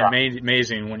 it is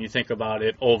amazing when you think about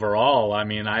it overall. I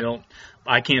mean,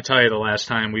 I can't tell you the last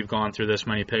time we've gone through this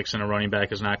many picks and a running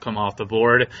back has not come off the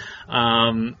board.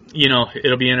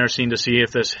 It'll be interesting to see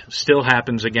if this still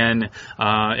happens again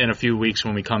in a few weeks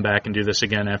when we come back and do this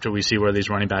again after we see where these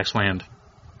running backs land.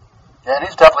 Yeah, and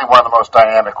he's definitely one of the most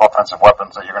dynamic offensive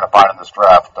weapons that you're going to find in this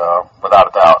draft, without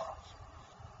a doubt.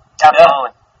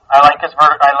 Absolutely. Yeah. I like his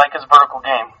vertical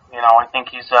game. I think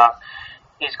he's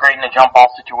great in a jump ball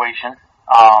situation.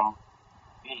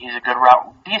 He's a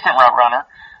decent route runner.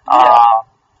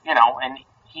 And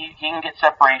he can get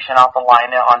separation off the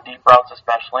line on deep routes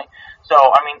especially. So,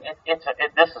 I mean,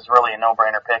 this is really a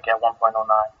no-brainer pick at 1.09.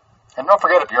 And don't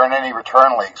forget, if you're in any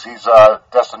return leagues, he's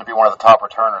destined to be one of the top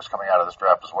returners coming out of this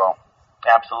draft as well.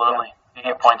 Absolutely. You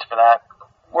get points for that.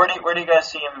 Where do you guys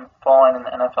see him falling in the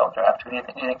NFL draft? Do you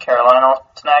think Carolina will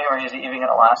snag him, or is he even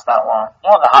going to last that long?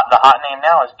 Well, the hot name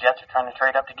now is Jets are trying to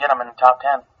trade up to get him in the top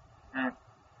 10.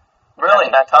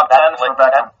 Really? Top 10 for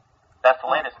Beckham? That's the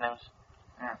latest news.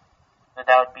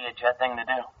 That would be a Jet thing to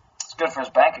do. It's good for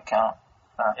his bank account.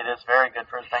 It is very good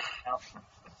for his bank account.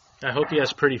 I hope he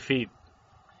has pretty feet.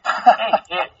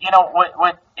 Hey, in all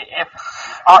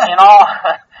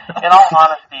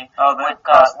honesty,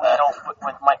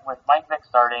 with Mike Vick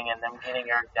starting and them getting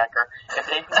Eric Decker, if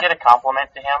they can get a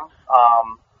compliment to him,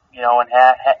 and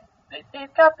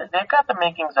they've got the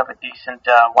makings of a decent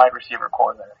wide receiver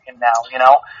core there. And now,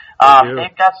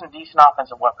 they've got some decent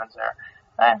offensive weapons there,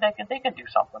 and they can do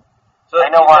something. So I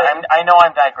know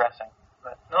I'm digressing.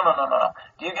 But No.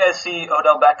 Do you guys see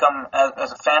Odell Beckham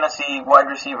as a fantasy wide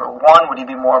receiver 1? Would he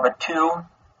be more of a 2?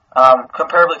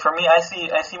 Comparably, for me, I see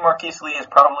Marquise Lee as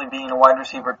probably being a wide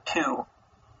receiver 2.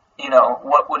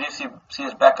 What would you see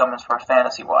as Beckham as far as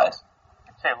fantasy wise?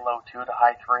 I'd say low 2 to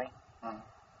high 3.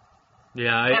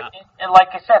 Yeah,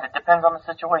 like I said, it depends on the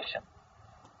situation.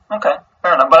 Okay,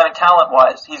 fair enough. But I mean,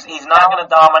 talent-wise, he's not going to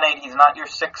dominate. He's not your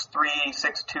 6'3",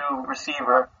 6'2"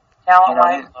 receiver.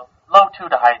 Talent-wise, low 2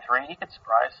 to high 3. He could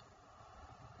surprise.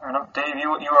 Fair enough. Dave, you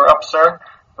were up, sir.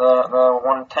 The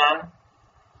 110.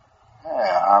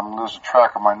 Yeah, I'm losing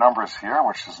track of my numbers here,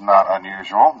 which is not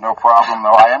unusual. No problem,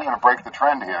 though. I am going to break the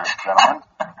trend here, gentlemen.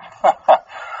 But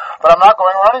I'm not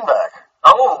going running back.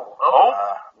 No.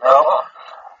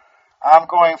 I'm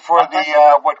going for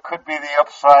the what could be the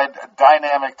upside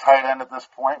dynamic tight end at this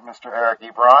point, Mr. Eric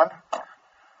Ebron.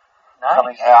 Nice.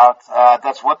 Coming out.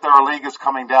 That's what their league is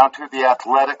coming down to, the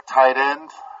athletic tight end.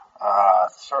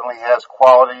 Certainly has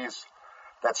qualities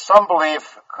that some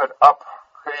believe could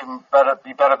even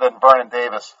be better than Vernon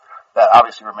Davis. That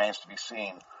obviously remains to be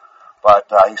seen.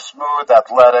 But he's smooth,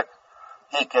 athletic,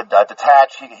 He could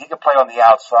detach. He could play on the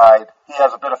outside. He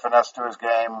has a bit of finesse to his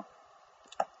game.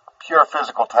 Pure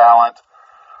physical talent.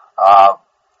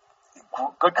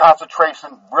 Good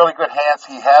concentration. Really good hands.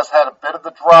 He has had a bit of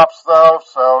the drops, though.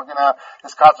 So,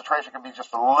 his concentration can be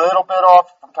just a little bit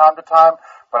off from time to time.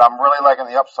 But I'm really liking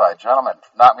the upside. Gentlemen,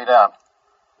 knock me down.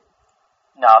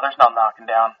 No, there's no knocking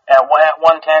down. At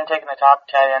 110, taking the top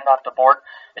tight end off the board,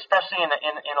 especially in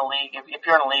a league. If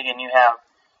you're in a league and you have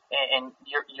and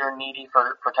you're needy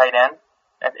for tight end,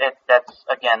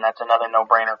 that's another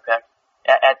no-brainer pick.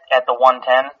 At the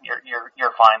 110,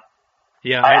 you're fine.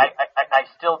 Yeah, I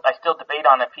still debate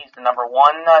on if he's the number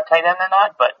one tight end or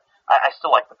not, but I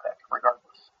still like the pick regardless.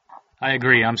 I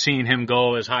agree. I'm seeing him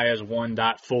go as high as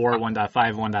 1.4, 1.5,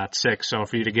 1.6. So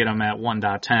for you to get him at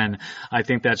 1.10, I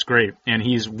think that's great. And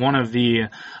he's one of the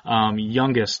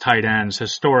youngest tight ends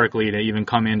historically to even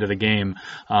come into the game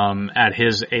at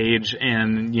his age,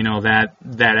 and that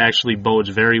actually bodes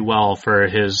very well for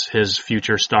his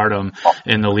future stardom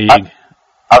in the league.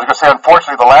 I was going to say,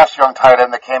 unfortunately, the last young tight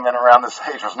end that came in around this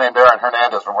age was named Aaron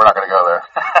Hernandez, but we're not going to go there.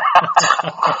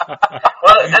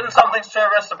 Well, didn't something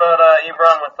service about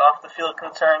Ebron with off-the-field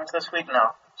concerns this week?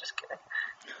 No, just kidding.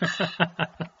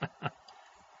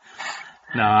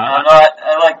 No,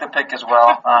 I like the pick as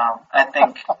well. I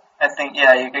think,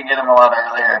 yeah, you could get him a lot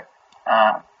earlier.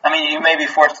 You may be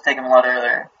forced to take him a lot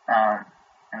earlier.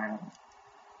 And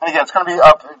again, it's going to be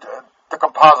up the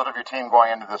composite of your team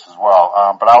going into this as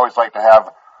well. But I always like to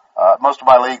have, most of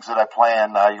my leagues that I play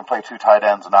in, you can play two tight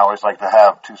ends, and I always like to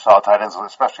have two solid tight ends,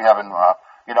 especially having,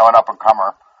 an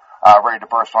up-and-comer ready to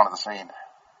burst onto the scene.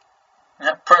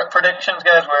 Yeah, predictions,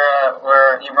 guys,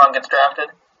 where Ebron gets drafted?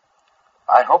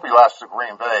 I hope he lasts to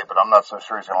Green Bay, but I'm not so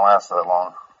sure he's going to last that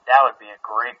long. That would be a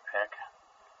great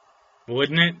pick.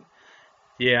 Wouldn't it?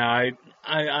 Yeah,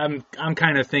 I'm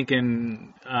kind of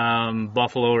thinking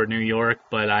Buffalo or New York,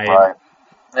 but Right.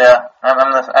 Yeah,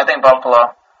 I think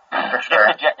Buffalo for sure.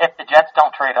 If the Jets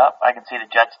don't trade up, I can see the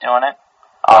Jets doing it.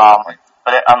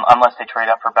 But unless they trade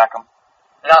up for Beckham.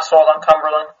 Not sold on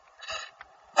Cumberland.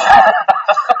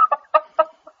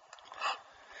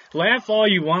 Laugh all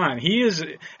you want.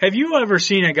 Have you ever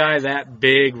seen a guy that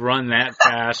big run that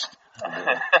fast?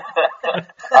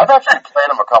 I've actually played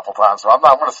him a couple times, so I'm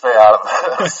going to stay out of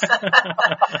this.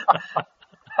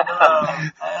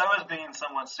 I was being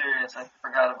somewhat serious. I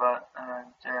forgot about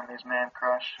Jeremy's man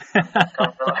crush.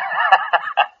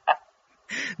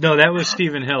 No, that was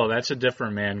Stephen Hill. That's a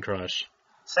different man crush.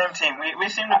 Same team. We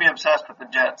seem to be obsessed with the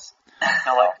Jets. I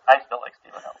still like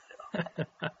Stephen Hill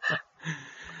too.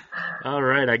 All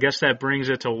right, I guess that brings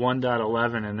it to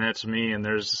 1.11, and that's me, and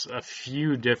there's a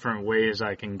few different ways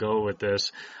I can go with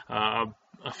this. A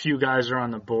few guys are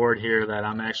on the board here that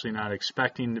I'm actually not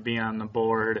expecting to be on the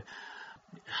board.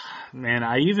 Man,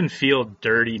 I even feel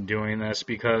dirty doing this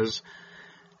because,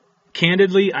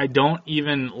 candidly, I don't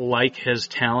even like his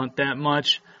talent that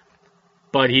much,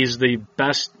 but he's the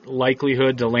best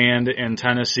likelihood to land in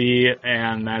Tennessee,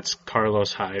 and that's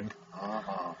Carlos Hyde.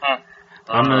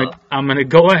 I'm gonna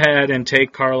go ahead and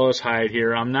take Carlos Hyde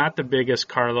here. I'm not the biggest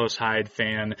Carlos Hyde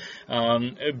fan,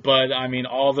 but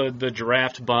all the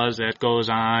draft buzz that goes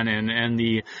on and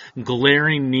the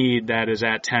glaring need that is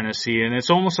at Tennessee, and it's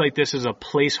almost like this is a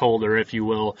placeholder, if you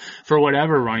will, for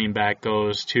whatever running back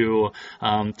goes to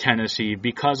Tennessee,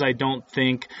 because I don't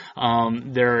think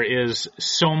there is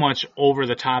so much over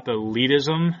the top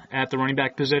elitism at the running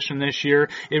back position this year.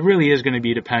 It really is going to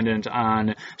be dependent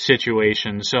on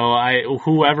situation. So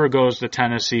whoever goes to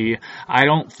Tennessee, I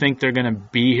don't think they're going to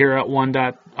be here at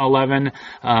 1.11,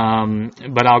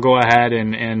 but I'll go ahead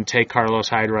and take Carlos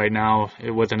Hyde right now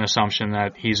with an assumption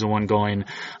that he's the one going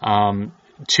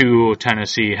to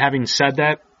Tennessee. Having said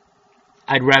that,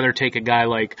 I'd rather take a guy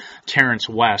like Terrence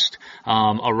West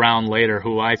a round later,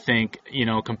 who I think,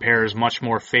 compares much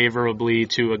more favorably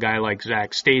to a guy like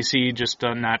Zach Stacy, just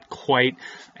not quite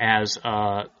as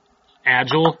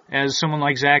agile as someone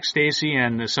like Zach Stacy,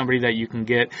 and somebody that you can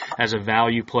get as a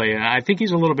value play. And I think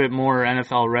he's a little bit more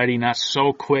NFL ready, not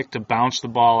so quick to bounce the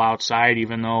ball outside,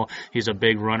 even though he's a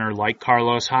big runner like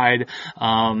Carlos Hyde.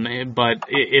 But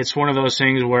it's one of those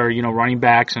things where, running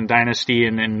backs and dynasty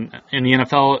and in the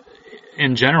NFL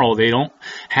in general, they don't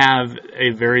have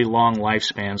a very long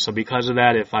lifespan. So because of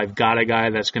that, if I've got a guy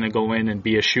that's going to go in and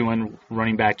be a shoo-in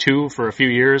running back 2 for a few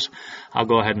years, I'll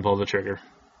go ahead and pull the trigger.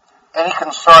 Any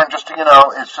concern,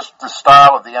 it's just the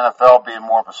style of the NFL being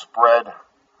more of a spread.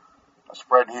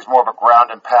 He's more of a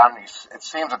ground and pound. It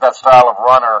seems that style of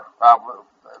runner,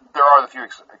 there are a few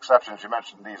exceptions. You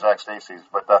mentioned the Zach Stacy's,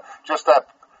 but just that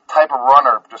type of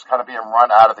runner just kind of being run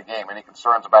out of the game. Any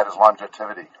concerns about his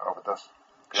longevity over this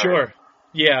period? Sure.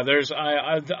 Yeah,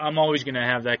 I'm always going to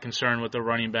have that concern with the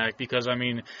running back because, I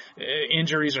mean,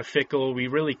 injuries are fickle. We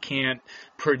really can't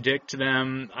predict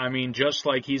them. I mean, just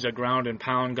like he's a ground and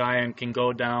pound guy and can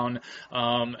go down,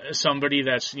 somebody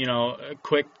that's,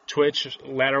 quick twitch,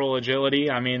 lateral agility,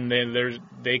 I mean,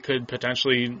 they could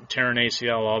potentially tear an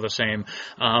ACL all the same.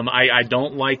 I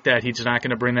don't like that he's not going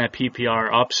to bring that PPR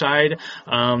upside,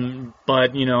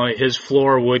 but, his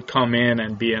floor would come in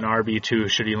and be an RB2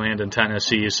 should he land in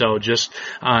Tennessee. So just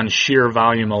on sheer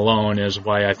volume alone is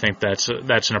why I think that's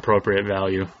an appropriate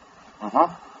value.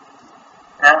 Mm-hmm.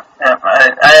 Yeah.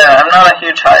 I'm not a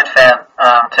huge Hyde fan.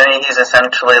 To me, he's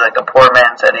essentially like a poor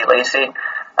man's Eddie Lacy.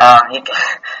 He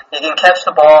can catch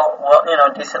the ball,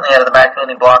 decently out of the backfield.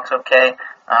 He blocks okay,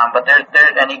 but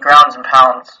and he grounds and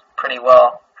pounds pretty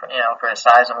well for his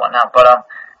size and whatnot. But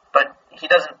he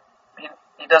doesn't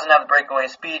have the breakaway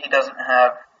speed. He doesn't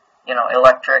have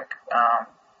electric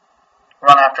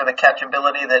run after the catch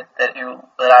ability that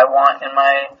I want in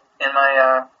my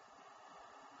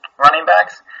running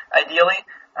backs ideally.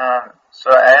 So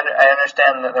I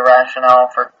understand the rationale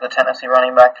for the Tennessee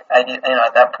running back at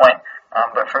that point.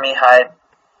 But for me, Hyde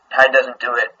doesn't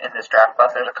do it in this draft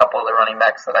class. There's a couple of the running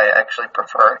backs that I actually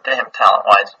prefer to him talent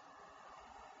wise.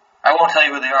 I won't tell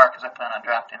you who they are because I plan on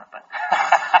drafting them. But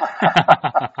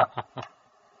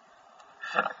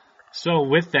So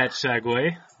with that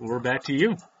segue, we're back to you.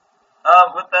 With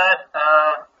that,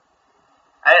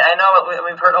 I know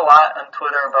we've heard a lot on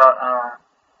Twitter about,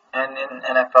 and in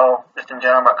NFL just in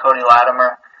general, about Cody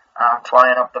Latimer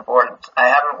flying up the board. I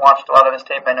haven't watched a lot of his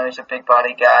tape. I know he's a big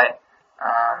body guy,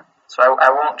 so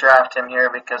I won't draft him here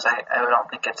because I don't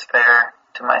think it's fair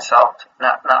to myself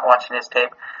not watching his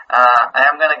tape. I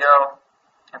am gonna go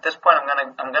at this point. I'm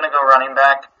gonna go running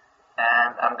back,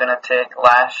 and I'm gonna take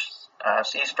Lash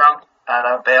Seastrunk out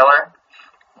of Baylor.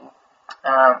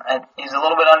 He's a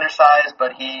little bit undersized,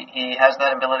 but he has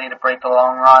that ability to break the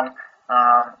long run,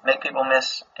 make people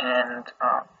miss, and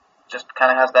just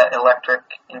kind of has that electric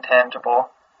intangible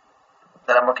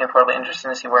that I'm looking for. It'll be interesting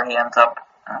to see where he ends up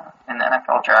in the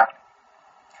NFL draft.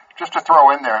 Just to throw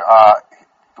in there,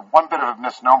 the one bit of a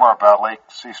misnomer about Lake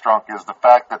Seastrunk is the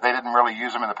fact that they didn't really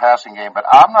use him in the passing game, but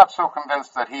I'm not so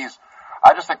convinced that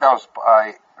I just think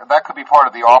that could be part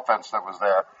of the offense that was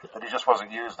there, that he just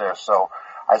wasn't used there. So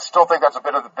I still think that's a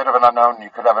bit of an unknown. You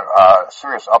could have a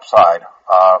serious upside.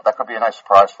 That could be a nice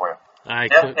surprise for you.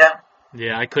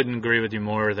 Yeah, I couldn't agree with you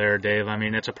more there, Dave. I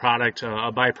mean, it's a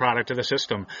byproduct of the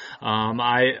system. When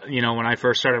I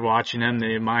first started watching him,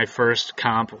 my first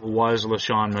comp was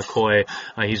LaShawn McCoy.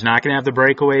 He's not going to have the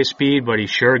breakaway speed, but he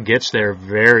sure gets there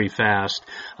very fast.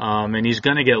 And he's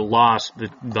going to get lost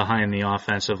behind the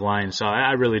offensive line. So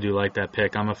I really do like that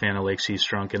pick. I'm a fan of Lake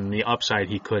Seastrunk and the upside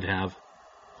he could have.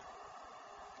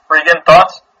 Regan,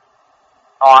 thoughts?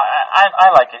 Oh,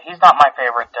 I like it. He's not my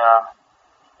favorite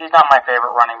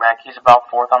running back. He's about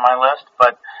fourth on my list,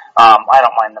 but I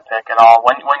don't mind the pick at all.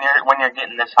 When you're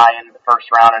getting this high into the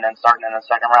first round and then starting in the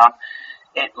second round,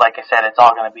 like I said, it's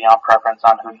all going to be on preference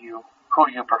on who you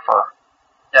prefer.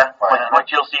 Yeah, but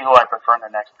you'll see who I prefer in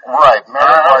the next pick. Right,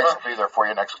 Marion Bryce will be there for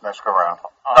you next go round.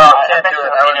 I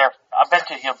bet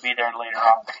you he'll be there later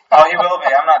on. Oh, he will be.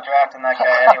 I'm not drafting that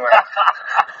guy anywhere.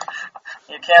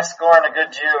 You can't score in a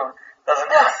good Jew. Doesn't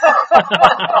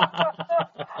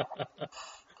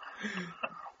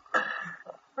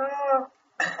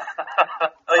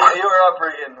you were up,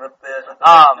 Regan, with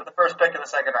the first pick of the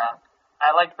second round.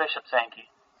 I like Bishop Sankey.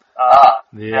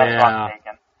 Yeah. That's what I'm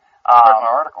taking. An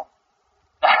article.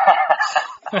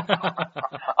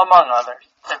 Among others.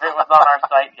 If it was on our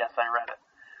site, yes, I read it.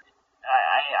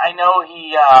 I know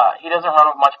he doesn't run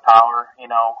with much power,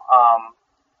 and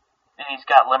he's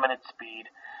got limited speed,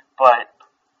 but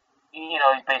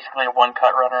he's basically a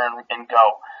one-cut runner and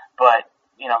go. But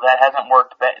that hasn't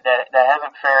worked. That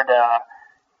hasn't fared.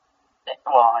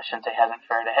 Well, I shouldn't say hasn't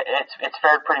fared. It's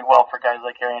fared pretty well for guys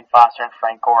like Arian Foster and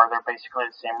Frank Gore. They're basically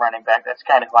the same running back. That's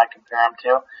kind of who I compare him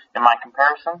to in my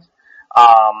comparisons.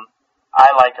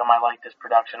 I like him. I like this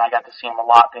production. I got to see him a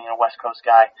lot being a West Coast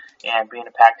guy and being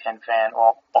a Pac-10 fan.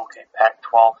 Well, okay,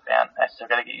 Pac-12 fan. I still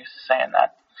got to get used to saying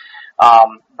that.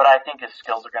 But I think his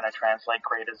skills are going to translate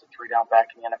great as a three-down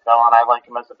back in the NFL, and I like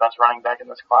him as the best running back in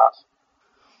this class.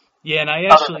 Yeah, and I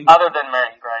actually... Other than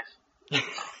Marion Grice. the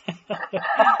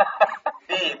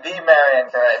Marion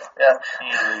Grice, yeah.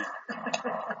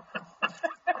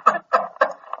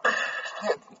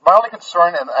 My only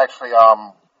concern, and actually,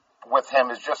 with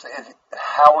him is just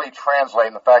how he translate,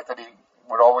 and the fact that he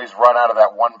would always run out of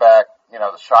that one back,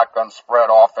 the shotgun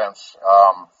spread offense,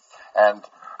 and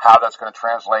how that's going to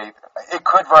translate. It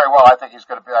could very well. I think it's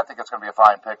going to be a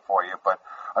fine pick for you, but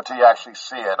until you actually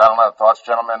see it. I don't know. Thoughts,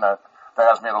 gentlemen? That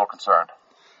has me a little concerned.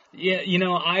 Yeah,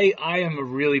 I am a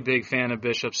really big fan of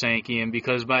Bishop Sankey, and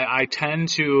because I tend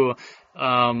to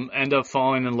end up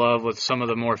falling in love with some of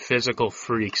the more physical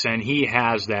freaks, and he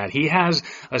has that. He has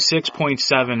a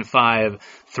 6.75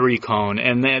 3-cone,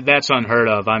 and that's unheard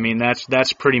of. I mean,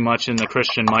 that's pretty much in the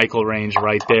Christian Michael range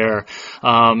right there.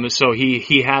 So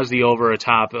he has the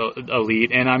over-a-top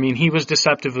elite, and I mean, he was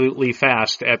deceptively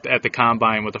fast at the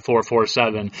combine with a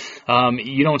 4.47.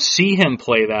 You don't see him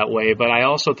play that way, but I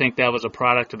also think that was a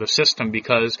product of the system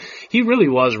because he really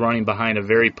was running behind a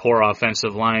very poor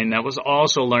offensive line that was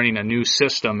also learning a new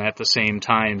system at the same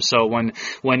time. So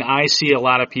when I see a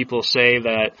lot of people say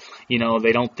that,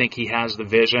 they don't think he has the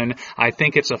vision, I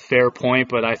think it's a fair point,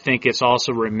 but I think it's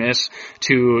also remiss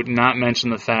to not mention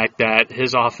the fact that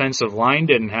his offensive line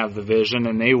didn't have the vision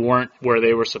and they weren't where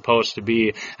they were supposed to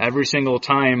be. Every single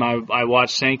time I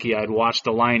watched Sankey, I'd watch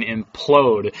the line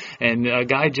implode, and a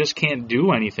guy just can't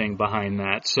do anything behind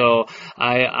that. So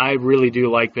I really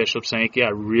do like Bishop Sankey. I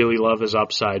really love his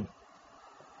upside.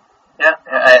 Yeah,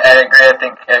 I agree. I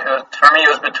think for me it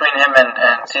was between him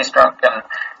and Seastrunk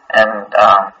and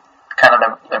kind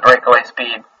of the breakaway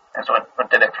speed is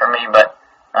what did it for me. But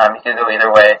you can go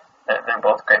either way. They're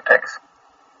both great picks.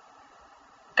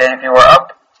 Dave, you were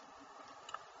up.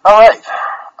 All right.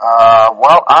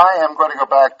 Well, I am going to go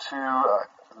back to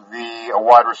the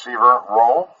wide receiver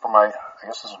role for I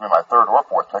guess this will be my third or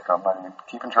fourth pick. I'm not even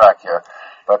keeping track here.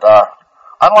 But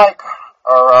unlike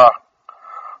our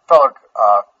fellow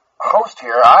host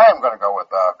here, I am going to go with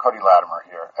Cody Latimer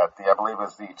here at I believe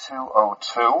is the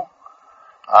 202.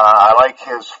 I like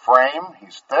his frame.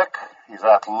 He's thick. He's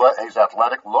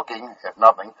athletic looking, if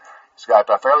nothing. He's got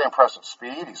fairly impressive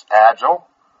speed. He's agile.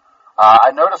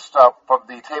 I noticed from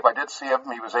the tape I did see him,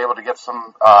 he was able to get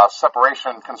some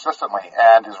separation consistently.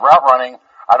 And his route running,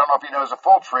 I don't know if he knows a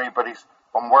full tree, but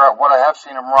from what I have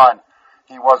seen him run,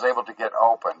 he was able to get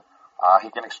open. He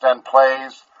can extend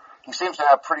plays. He seems to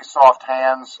have pretty soft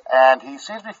hands, and he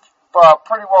seems to be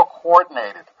pretty well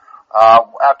coordinated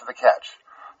after the catch.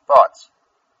 Thoughts?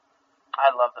 I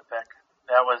love the pick.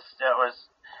 I was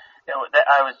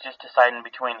just deciding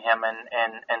between him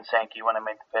and Sankey when I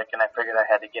made the pick, and I figured I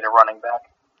had to get a running back.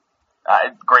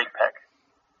 Great pick.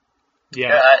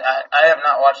 Yeah. I have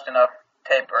not watched enough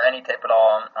tape or any tape at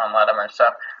all on Latimer, so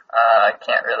I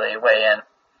can't really weigh in.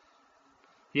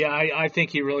 Yeah, I think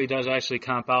he really does actually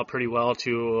comp out pretty well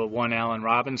to one Allen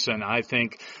Robinson. I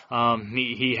think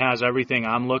he has everything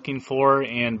I'm looking for,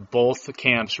 and both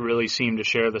camps really seem to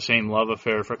share the same love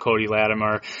affair for Cody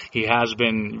Latimer. He has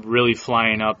been really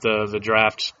flying up the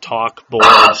draft talk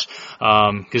boards,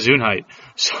 Gesundheit.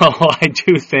 So I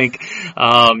do think,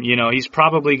 he's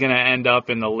probably going to end up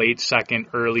in the late second,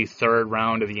 early third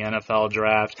round of the NFL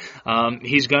draft.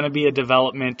 He's going to be a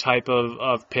development type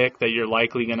of pick that you're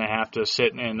likely going to have to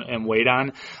sit and wait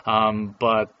on,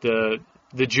 but the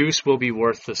juice will be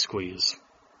worth the squeeze.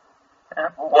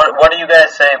 What do you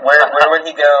guys say? Where would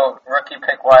he go rookie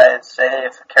pick wise? Say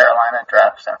if Carolina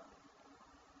drafts him.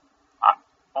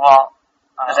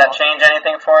 Does that change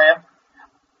anything for you?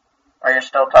 Or you're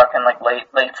still talking like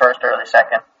late first, early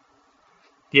second?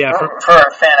 Yeah, for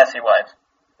fantasy wise,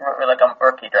 like a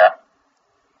rookie draft.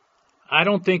 I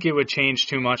don't think it would change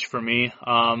too much for me.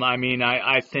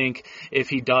 I think if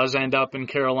he does end up in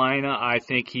Carolina, I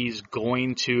think he's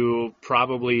going to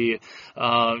probably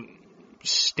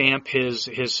stamp his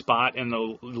spot in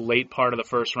the late part of the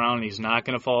first round. He's not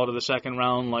going to fall to the second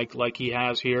round like he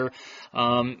has here.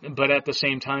 But at the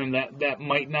same time, that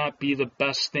might not be the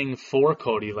best thing for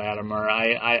Cody Latimer.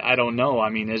 I don't know. I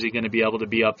mean, is he going to be able to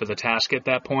be up for the task at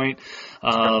that point?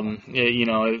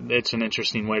 It's an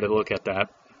interesting way to look at that.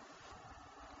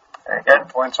 Very good.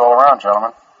 Points all around,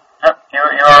 gentlemen. Yep.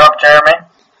 You're up, Jeremy.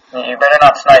 You better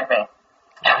not snipe me.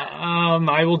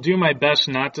 I will do my best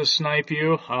not to snipe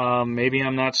you. Maybe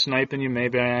I'm not sniping you.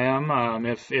 Maybe I am.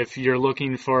 If you're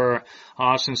looking for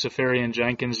Austin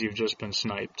Seferian-Jenkins, you've just been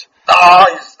sniped. Oh,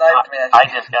 you sniped me. I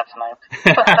just got sniped.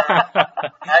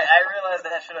 I realized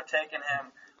that I should have taken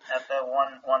him at the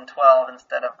 112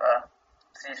 instead of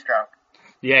Seastrunk.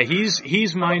 Yeah,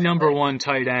 he's my number one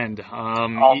tight end.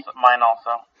 Mine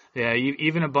also. Yeah,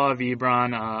 even above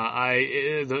Ebron.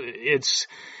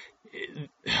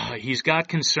 He's got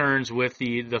concerns with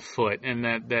the foot, and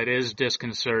that is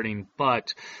disconcerting.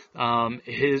 But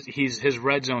his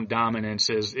red zone dominance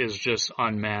is just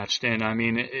unmatched. And I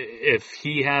mean, if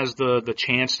he has the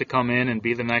chance to come in and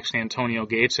be the next Antonio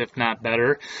Gates, if not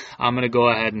better, I'm going to go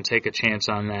ahead and take a chance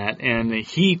on that. And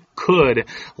he could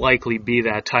likely be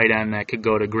that tight end that could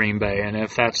go to Green Bay. And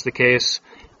if that's the case,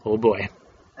 oh boy.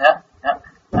 Yeah.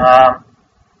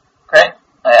 Great.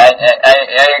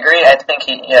 I agree. I think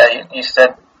you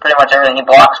said pretty much everything. He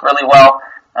blocks really well,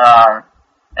 and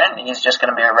he's just going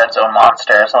to be a red zone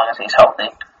monster as long as he's healthy.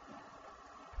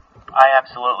 I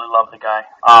absolutely love the guy.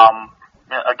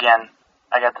 Again,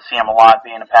 I got to see him a lot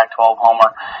being a Pac-12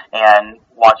 homer and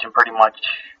watching pretty much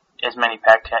as many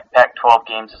Pac-12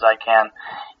 games as I can,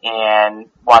 and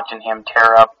watching him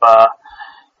tear up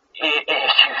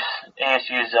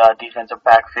ASU's defensive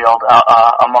backfield,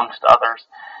 amongst others.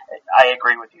 I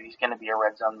agree with you. He's going to be a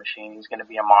red zone machine. He's going to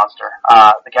be a monster.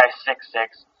 The guy's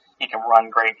 6'6". He can run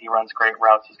great. He runs great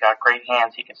routes. He's got great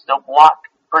hands. He can still block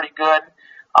pretty good.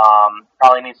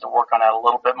 Probably needs to work on that a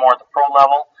little bit more at the pro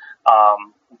level.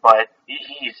 But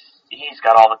he's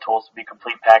got all the tools to be a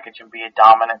complete package and be a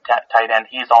dominant tight end.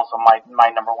 He's also my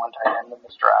number one tight end in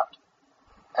this draft.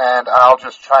 And I'll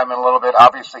just chime in a little bit.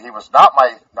 Obviously, he was not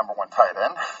my number one tight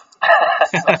end.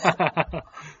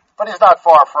 But he's not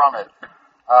far from it.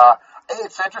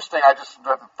 It's interesting. I just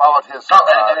followed his...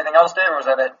 anything else, Dave, or was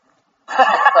that it?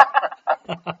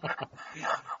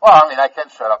 Well, I mean, I can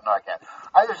shut up. No, I can't.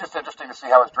 It was just interesting to see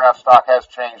how his draft stock has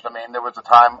changed. I mean, there was a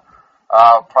time,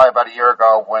 probably about a year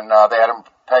ago, when they had him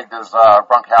pegged as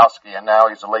Gronkowski, and now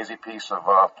he's a lazy piece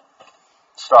of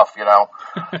stuff, you know.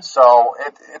 So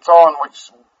it's all in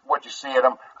what you see at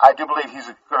him. I do believe he's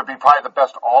going to be probably the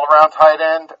best all-around tight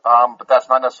end, but that's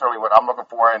not necessarily what I'm looking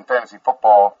for in fantasy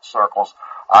football circles.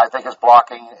 I think his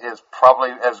blocking is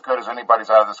probably as good as anybody's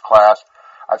out of this class.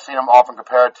 I've seen him often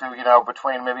compared to, you know,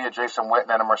 between maybe a Jason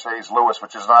Witten and a Mercedes Lewis,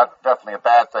 which is not definitely a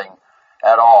bad thing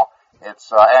at all.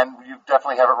 It's and you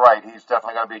definitely have it right. He's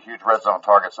definitely going to be a huge red zone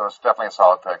target, so it's definitely a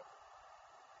solid pick.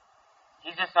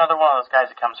 He's just another one of those guys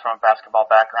that comes from a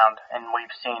basketball background, and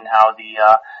we've seen how the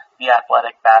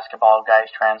athletic basketball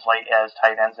guys translate as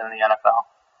tight ends in the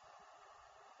NFL.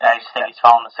 And I just think he's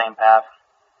following the same path.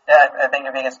 Yeah, I think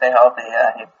if he can stay healthy,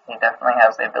 he definitely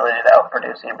has the ability to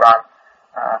outproduce Ebron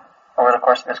over the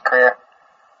course of his career.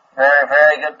 Very,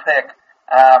 very good pick.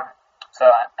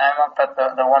 So I'm up at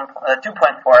the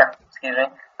 2.4. Excuse me.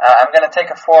 I'm going to take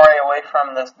a foray away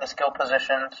from the skill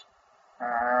positions.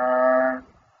 Or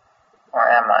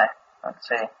am I? Let's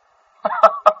see.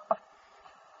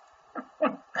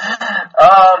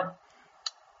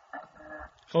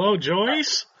 Hello,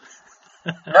 Joyce?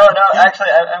 No,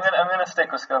 actually, I'm gonna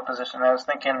stick with skill position. I was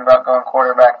thinking about going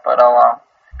quarterback, but I'll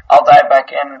dive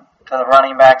back in to the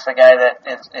running backs, a guy that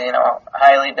is, you know,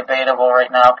 highly debatable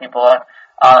right now. People are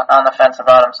on the fence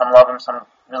about him. Some love him, some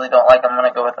really don't like him. I'm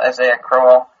gonna go with Isaiah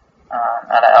Crowell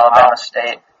out of Alabama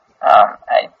State.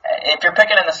 If you're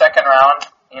picking in the second round,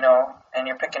 you know, and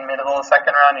you're picking middle of the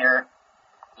second round, you're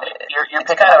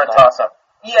picking kind of a toss up.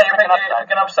 Yeah, you're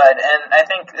picking upside, and I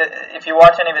think if you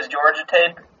watch any of his Georgia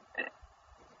tape,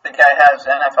 the guy has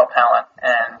NFL talent,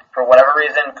 and for whatever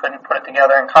reason, couldn't put it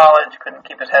together in college, couldn't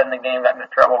keep his head in the game, got into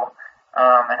trouble,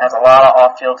 and has a lot of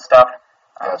off-field stuff.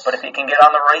 Yes. But if he can get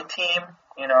on the right team,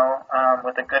 you know,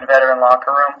 with a good veteran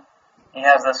locker room, he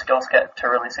has the skill set to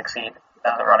really succeed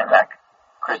as a running back.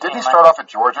 Didn't he start off at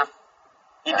Georgia?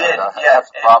 He did, yeah. Had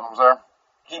some problems there?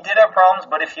 He did have problems,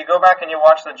 but if you go back and you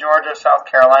watch the Georgia-South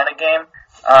Carolina game,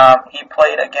 he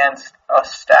played against a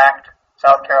stacked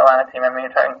South Carolina team. I mean,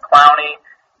 you're talking Clowney,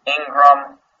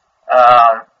 Ingram,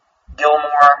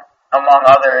 Gilmore, among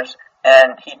others,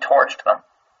 and he torched them.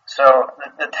 So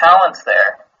the talent's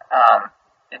there.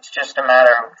 It's just a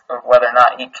matter of whether or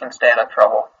not he can stay out of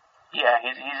trouble. Yeah,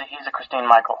 he's a Christine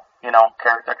Michael. You know,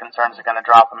 character concerns are going to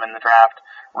drop him in the draft,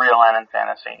 real and in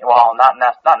fantasy. Well, not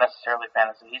necessarily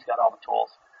fantasy. He's got all the tools.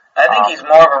 I think he's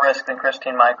more of a risk than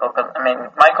Christine Michael, because, I mean,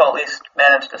 Michael at least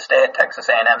managed to stay at Texas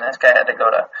A&M. This guy had to go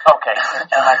to... Okay,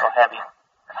 Christine Michael heavy.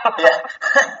 Yeah.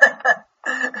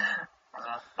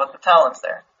 But the talent's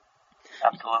there.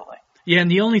 Absolutely. Yeah,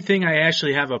 and the only thing I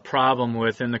actually have a problem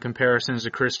with in the comparisons to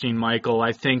Christine Michael,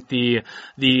 I think the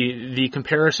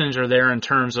comparisons are there in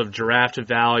terms of draft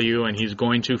value, and he's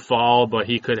going to fall, but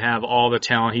he could have all the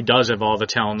talent. He does have all the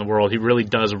talent in the world. He really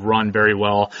does run very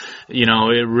well. You know,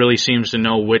 it really seems to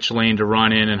know which lane to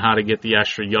run in and how to get the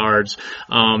extra yards.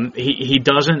 He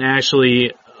doesn't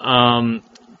actually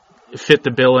fit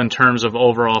the bill in terms of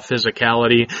overall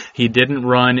physicality. He didn't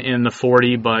run in the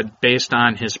 40, but based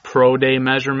on his pro day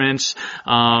measurements,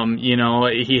 you know,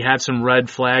 he had some red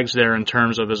flags there in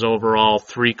terms of his overall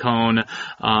 3-cone,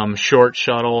 short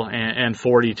shuttle and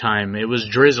 40 time. It was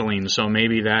drizzling, so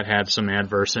maybe that had some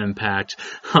adverse impact.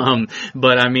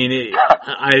 But I mean,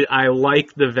 I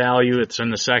like the value. It's in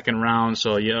the second round,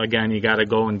 so again, you got to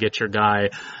go and get your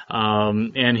guy.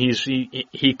 And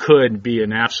he could be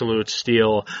an absolute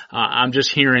steal. I'm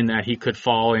just hearing that he could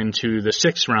fall into the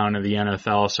 6th round of the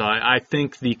NFL. So I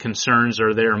think the concerns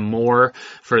are there more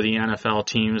for the NFL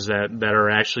teams that are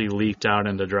actually leaked out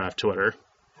into draft Twitter.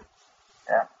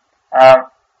 Yeah.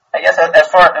 I guess as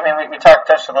far, we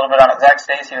touched a little bit on it. Zach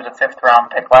Stacy was a 5th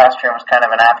round pick last year and was kind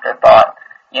of an afterthought.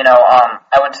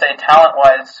 I would say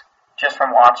talent-wise, just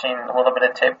from watching a little bit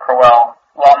of tape, Crowell,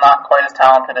 while not quite as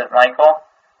talented as Michael,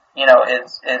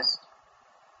 is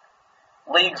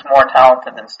league's more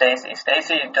talented than Stacy.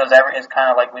 Stacy is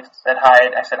kind of like we said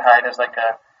Hyde. I said Hyde is like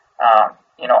a,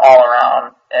 all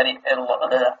around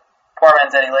poor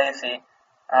man's Eddie Lacy.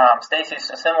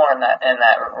 Stacy's similar in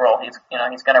that role. He's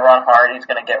going to run hard. He's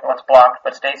going to get what's blocked,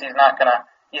 but Stacy's not going to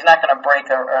break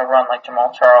a run like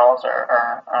Jamal Charles or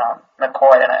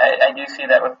McCoy. And I do see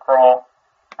that with Crowell.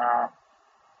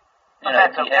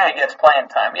 If he gets playing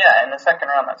time, in the 2nd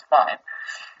round, that's fine.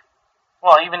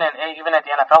 Well, even at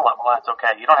the NFL level, that's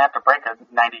okay. You don't have to break a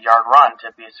 90-yard run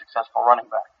to be a successful running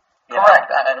back. Correct.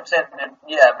 I'm saying,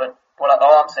 but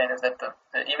all I'm saying is that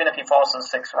even if he falls to the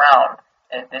 6th round,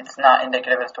 it's not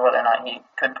indicative as to whether or not he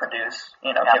could produce,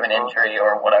 given injury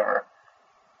or whatever,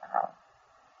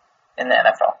 in the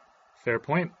NFL. Fair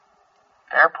point.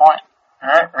 All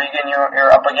right, Regan,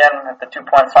 you're up again at the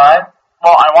 2.5.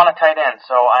 Well, I want a tight end,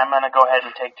 so I'm going to go ahead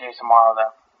and take Jason Morrow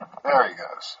then. There he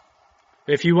goes.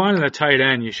 If you wanted a tight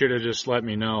end, you should have just let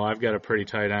me know. I've got a pretty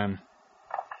tight end.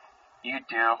 You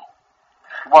do.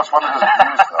 Watch one of his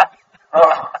views,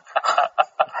 though.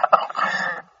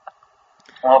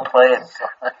 Well played.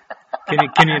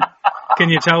 Can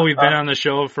you tell we've been on the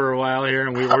show for a while here,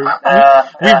 and we've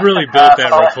really built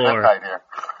that rapport.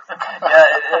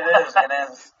 It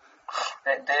is.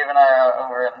 Dave and I are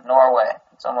over in Norway.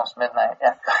 It's almost midnight.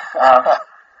 Yeah.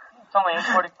 It's only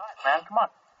 8:45, man. Come on.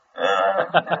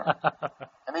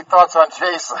 Any thoughts on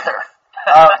Chase there?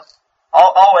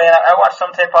 I'll wait. I watched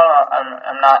some tape on him.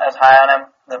 I'm not as high on him.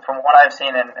 From what I've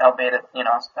seen, and albeit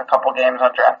a couple games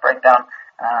on Draft Breakdown,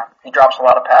 he drops a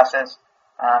lot of passes,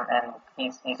 and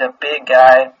he's a big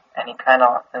guy, and he kind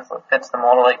of fits the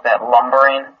mold like that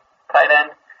lumbering tight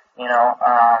end,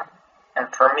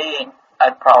 and for me,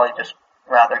 I'd probably just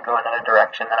rather go in a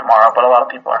direction than Morrow, but a lot of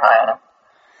people are high on him.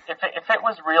 If it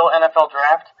was real NFL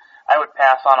draft, I would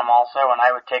pass on him also, and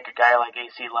I would take a guy like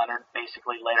A.C. Leonard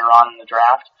basically later on in the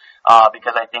draft,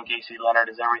 because I think A.C. Leonard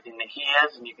is everything that he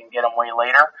is, and you can get him way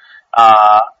later.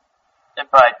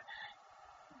 But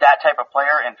that type of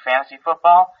player in fantasy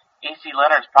football, A.C.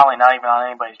 Leonard is probably not even on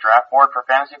anybody's draft board for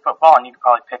fantasy football, and you could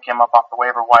probably pick him up off the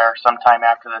waiver wire sometime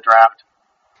after the draft.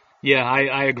 Yeah,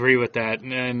 I agree with that,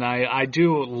 and I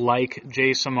do like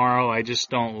Jason Morrow. I just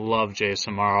don't love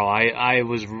Jason Morrow. I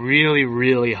was really,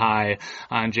 really high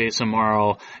on Jason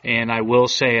Morrow, and I will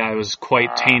say I was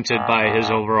quite tainted by his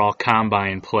overall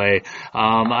combine play.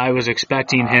 I was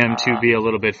expecting him to be a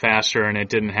little bit faster, and it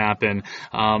didn't happen.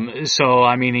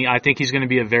 I think he's going to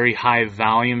be a very high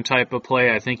volume type of play.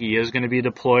 I think he is going to be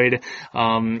deployed,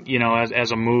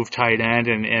 as a move tight end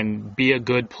and be a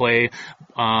good play,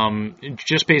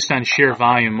 just based on sheer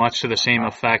volume, much to the same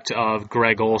effect of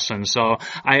Greg Olsen. So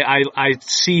I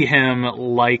see him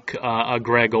like a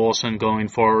Greg Olsen going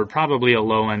forward, probably a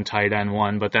low-end tight end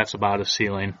one, but that's about a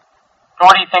ceiling.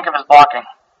 What do you think of his blocking?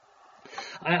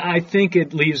 I think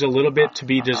it leaves a little bit to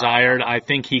be desired. I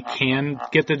think he can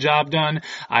get the job done.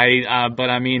 But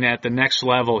at the next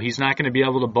level, he's not going to be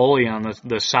able to bully on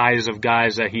the size of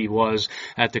guys that he was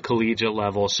at the collegiate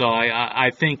level. So I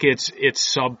think it's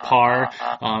subpar.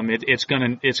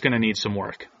 It's gonna need some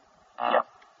work. Yep.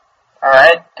 All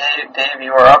right, Dave,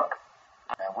 you are up.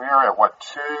 And we are at what,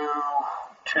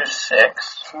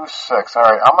 2-6. 2-6. All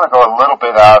right, I'm going to go a little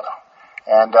bit out.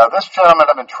 And this gentleman,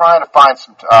 I've been trying to find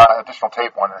some additional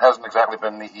tape on. It hasn't exactly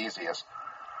been the easiest.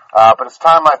 But it's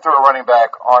time I throw a running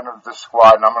back onto this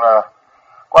squad, and I'm going to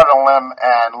go out on a limb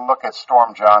and look at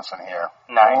Storm Johnson here.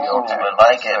 Nice. Ooh, I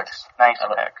like it. Nice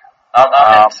pick.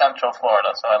 I'm in Central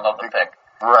Florida, so I love the pick.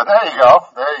 Right, there you go.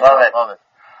 Love it.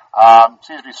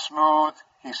 Seems to be smooth.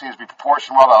 He seems to be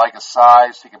proportioned well. I like his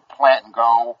size. He can plant and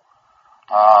go.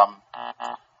 I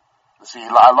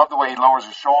love the way he lowers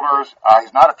his shoulders.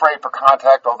 He's not afraid for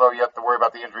contact, although you have to worry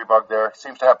about the injury bug there.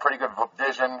 Seems to have pretty good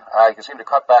vision. He can seem to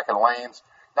cut back in lanes.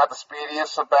 Not the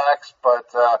speediest of backs,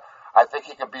 but I think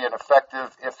he could be an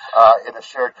effective if in a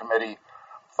shared committee.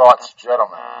 Thoughts,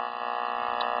 gentlemen?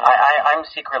 I'm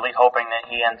secretly hoping that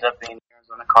he ends up being the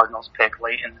Arizona Cardinals pick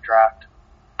late in the draft.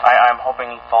 I'm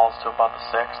hoping he falls to about the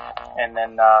 6th, and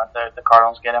then the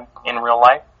Cardinals get him in real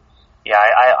life. Yeah,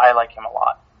 I like him a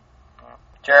lot.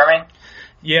 Jeremy?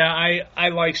 Yeah, I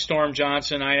like Storm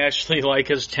Johnson. I actually like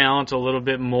his talent a little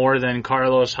bit more than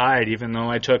Carlos Hyde, even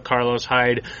though I took Carlos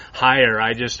Hyde higher.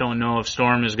 I just don't know if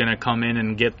Storm is going to come in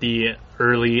and get the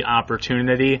early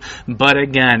opportunity. But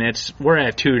again, we're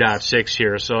at 2.6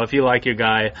 here, so if you like your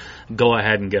guy, go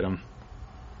ahead and get him.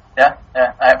 Yeah.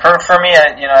 For me,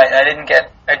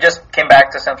 I just came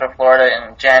back to Central Florida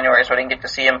in January, so I didn't get to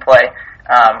see him play.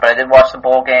 But I did watch the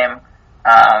bowl game,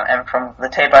 and from the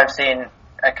tape I've seen,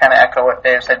 I kind of echo what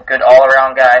Dave said. Good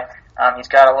all-around guy. He's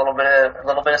got a little bit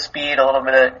of speed, a little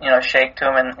bit of shake to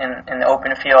him in the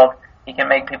open field. He can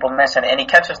make people miss, and he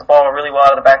catches the ball really well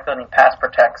out of the backfield, and he pass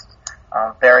protects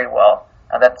very well.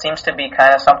 That seems to be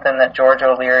kind of something that George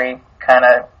O'Leary kind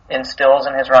of instills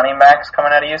in his running backs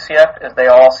coming out of UCF, is they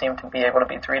all seem to be able to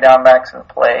be 3-down backs and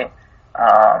play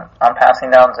on passing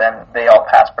downs, and they all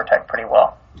pass protect pretty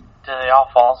well. Do they all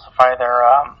falsify their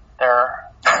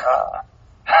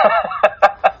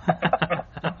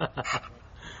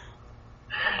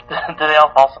do they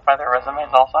all falsify their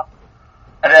resumes also?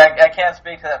 I can't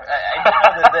speak to that. I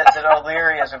do know that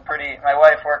O'Leary is my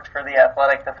wife worked for the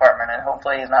athletic department, and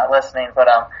hopefully he's not listening, but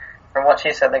from what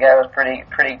she said, the guy was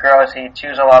pretty gross. He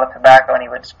chews a lot of tobacco, and he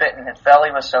would spit, and his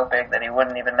belly was so big that he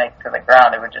wouldn't even make it to the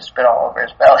ground. It would just spit all over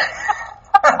his belly.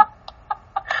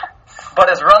 But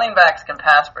his running backs can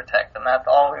pass protect, and that's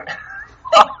all we...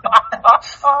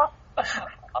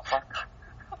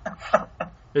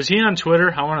 Is he on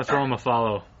Twitter? I want to throw him a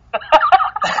follow.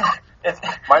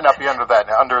 Might not be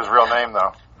under his real name,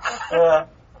 though.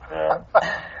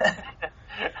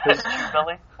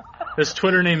 His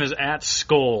Twitter name is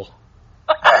 @Skull.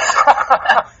 Or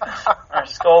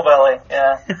Skullbelly,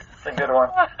 yeah. It's a good one.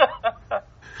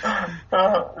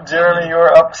 Jeremy,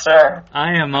 you're up, sir.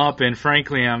 I am up, and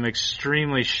frankly, I'm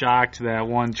extremely shocked that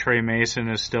one Trey Mason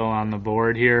is still on the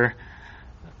board here.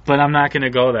 But I'm not going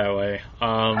to go that way.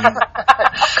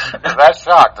 That's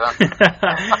shocked,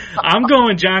 huh? I'm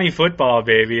going Johnny Football,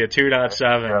 baby, at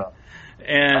 2.7.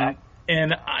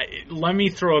 And let me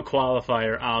throw a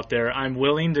qualifier out there. I'm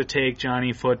willing to take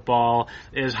Johnny Football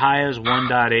as high as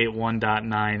 1.8,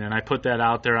 1.9, and I put that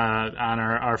out there on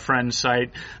our friend's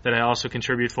site that I also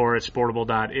contribute for at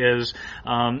sportable.is.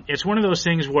 It's one of those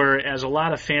things where, as a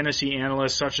lot of fantasy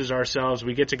analysts such as ourselves,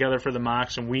 we get together for the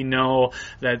mocks and we know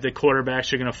that the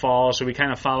quarterbacks are going to fall, so we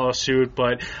kind of follow suit.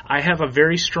 But I have a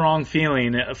very strong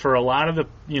feeling for a lot of the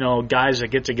guys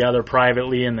that get together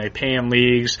privately and they pay in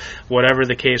leagues, whatever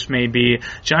the case may be.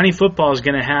 Johnny Football is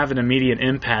going to have an immediate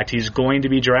impact. He's going to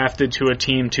be drafted to a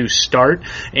team to start,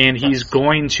 and he's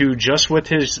going to, just with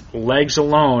his legs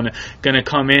alone, going to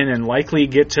come in and likely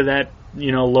get to that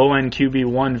low-end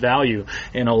QB1 value.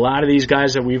 And a lot of these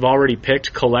guys that we've already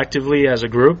picked collectively as a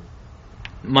group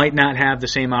might not have the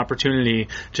same opportunity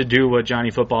to do what Johnny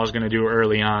Football is going to do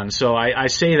early on. So I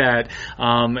say that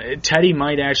Teddy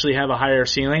might actually have a higher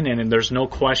ceiling, and there's no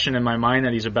question in my mind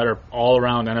that he's a better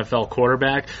all-around NFL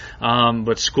quarterback.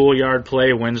 But schoolyard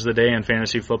play wins the day in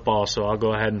fantasy football, so I'll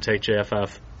go ahead and take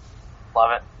JFF.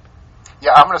 Love it.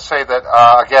 Yeah, I'm going to say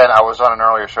that, again, I was on an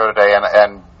earlier show today,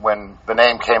 and when the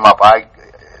name came up,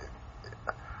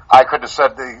 I could have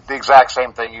said the exact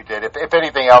same thing you did. If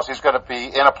anything else, he's going to be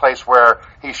in a place where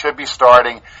he should be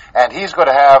starting, and he's going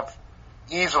to have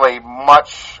easily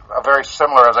very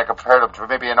similar as I compared him to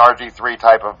maybe an RG3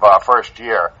 type of first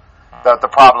year. The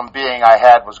problem being I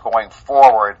had was going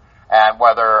forward, and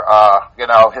whether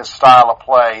his style of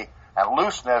play and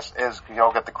looseness is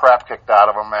he'll get the crap kicked out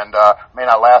of him and may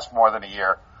not last more than a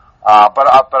year. But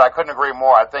I couldn't agree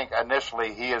more. I think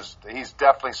initially he's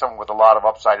definitely someone with a lot of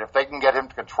upside. If they can get him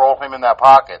to control him in that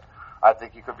pocket, I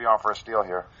think he could be on for a steal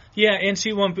here. Yeah, and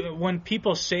see, when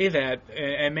people say that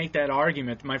and make that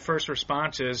argument, my first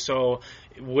response is, so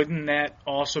wouldn't that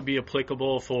also be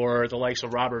applicable for the likes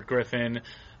of Robert Griffin,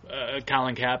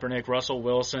 Colin Kaepernick, Russell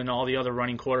Wilson, all the other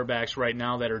running quarterbacks right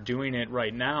now that are doing it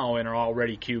right now and are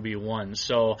already QB1.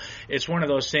 So it's one of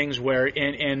those things where,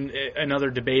 and another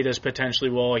debate is potentially,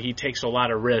 well, he takes a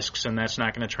lot of risks and that's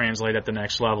not going to translate at the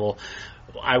next level.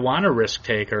 I want a risk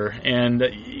taker, and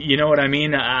you know what I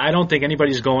mean? I don't think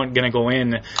anybody's going to go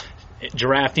in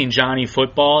drafting Johnny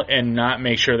Football and not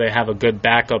make sure they have a good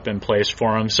backup in place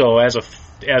for him. So as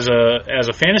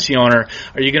a fantasy owner,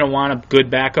 are you going to want a good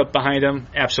backup behind him?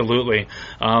 Absolutely.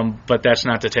 But that's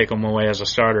not to take him away as a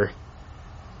starter.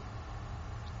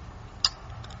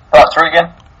 Thoughts,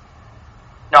 Regan?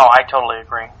 No, I totally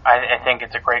agree. I think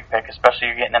it's a great pick, especially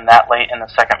you're getting him that late in the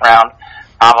second round.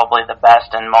 Probably the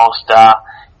best and most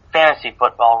fantasy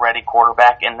football ready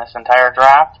quarterback in this entire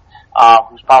draft.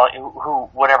 Who's probably who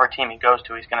whatever team he goes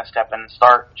to, he's going to step in and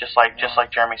start, just like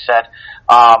Jeremy said.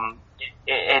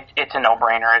 it's a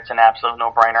no-brainer. It's an absolute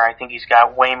no-brainer. I think he's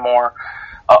got a way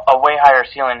higher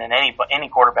ceiling than any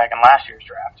quarterback in last year's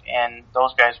draft. And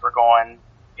those guys were going,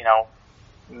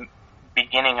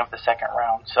 beginning of the second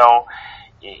round. So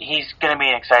he's going to be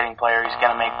an exciting player. He's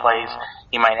going to make plays.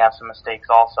 He might have some mistakes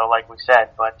also, like we said,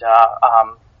 but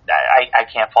I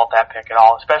can't fault that pick at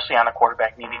all, especially on a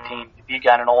quarterback-needy team. If you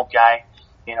got an old guy,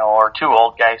 or two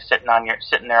old guys sitting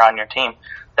there on your team,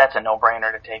 that's a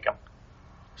no-brainer to take him.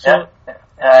 Yeah,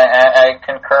 I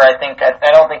concur. I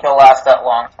don't think he'll last that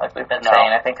long, like we've been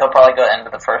saying. I think he'll probably go into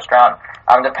the first round.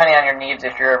 Depending on your needs,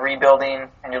 if you're rebuilding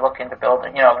and you're looking to build,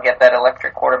 get that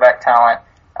electric quarterback talent,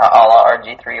 a la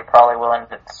RG3, you're probably willing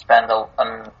to spend at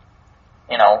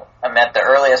the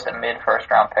earliest a mid-first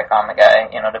round pick on the guy,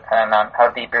 depending on how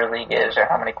deep your league is or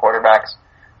how many quarterbacks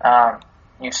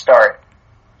you start.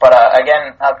 But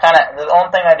again, the only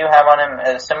thing I do have on him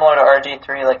is similar to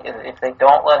RG3. Like if they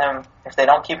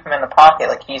don't keep him in the pocket,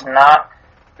 like he's not,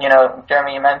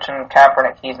 Jeremy, you mentioned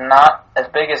Kaepernick. He's not as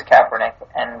big as Kaepernick,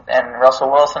 and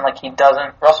Russell Wilson.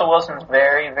 Russell Wilson's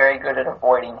very, very good at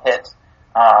avoiding hits.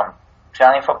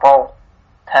 Johnny Football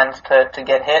tends to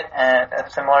get hit, and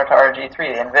similar to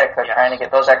RG3 and Vic, they're trying to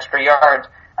get those extra yards.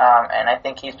 And I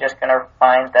think he's just going to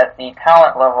find that the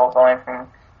talent level going from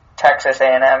Texas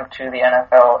A&M to the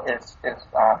NFL is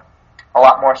a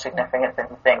lot more significant than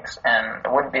he thinks, and I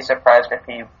wouldn't be surprised if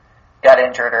he got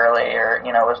injured early or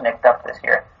was nicked up this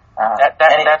year.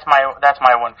 That's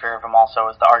my one fear of him also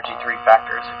is the RG3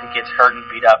 factors if he gets hurt and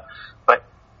beat up. But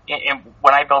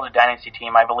when I build a dynasty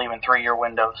team, I believe in 3-year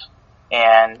windows,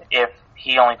 and if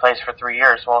he only plays for 3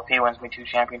 years, well, if he wins me 2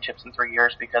 championships in 3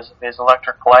 years because of his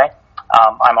electric play,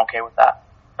 I'm okay with that.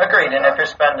 Agreed, and if you're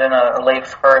spending a late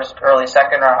first, early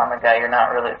second round on the guy, you're not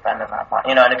really spending that much.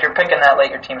 And if you're picking that late,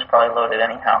 your team's probably loaded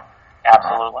anyhow.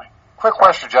 Absolutely. Quick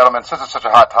question, gentlemen, since it's such a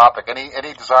hot topic,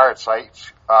 any desired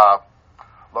sites,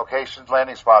 locations,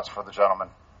 landing spots for the gentleman?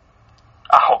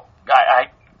 Oh,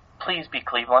 please be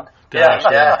Cleveland. Yeah, I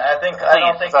don't think is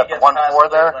that he gets 1-4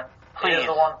 there? Please. It is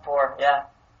a 1-4, yeah.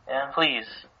 Please.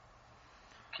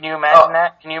 Can you imagine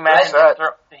that? Can you imagine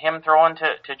him throwing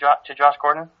to Josh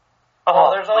Gordon?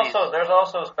 Well, there's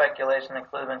also speculation that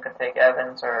Cleveland could take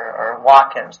Evans or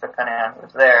Watkins, depending on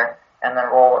who's there, and then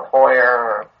roll with Hoyer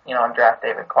or and draft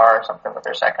David Carr or something with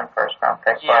their second first round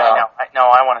pick. Yeah, I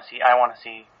want to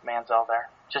see Manziel there.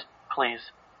 Just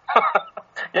please.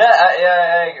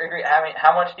 I agree. I mean,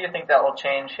 how much do you think that will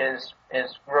change his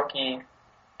rookie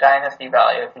dynasty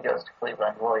value if he goes to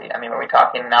Cleveland? Are we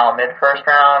talking now mid-first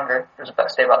round, or does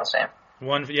it stay about the same?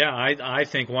 I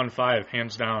think 1-5,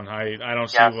 hands down. I don't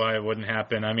see why it wouldn't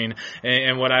happen. I mean,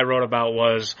 and what I wrote about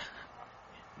was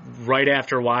right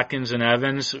after Watkins and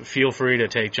Evans, feel free to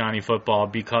take Johnny Football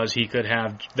because he could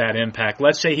have that impact.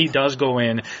 Let's say he does go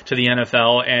in to the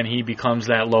NFL and he becomes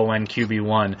that low-end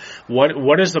QB1.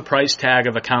 What is the price tag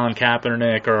of a Colin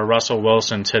Kaepernick or a Russell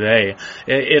Wilson today?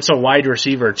 It's a wide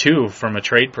receiver, too, from a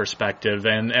trade perspective,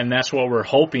 and that's what we're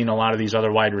hoping a lot of these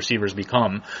other wide receivers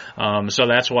become. So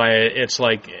that's why it's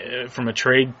like, from a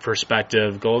trade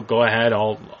perspective, go ahead,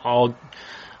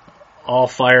 I'll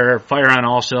fire on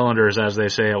all cylinders, as they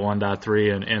say at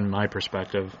 1.3 in my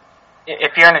perspective.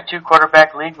 If you're in a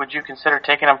 2-quarterback league, would you consider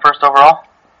taking him first overall?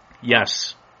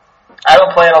 Yes. I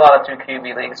don't play in a lot of 2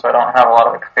 QB leagues, so I don't have a lot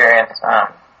of experience. I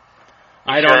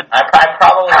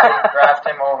probably would draft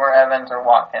him over Evans or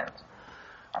Watkins.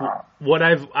 What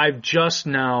I've just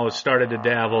now started to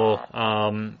dabble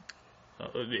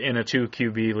in a 2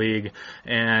 QB league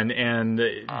and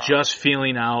just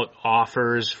feeling out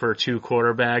offers for 2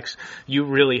 quarterbacks, you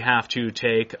really have to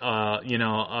take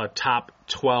a top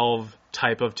 12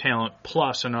 type of talent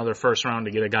plus another first round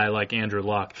to get a guy like Andrew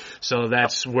Luck. So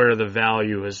that's where the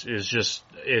value is just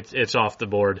it's off the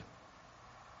board.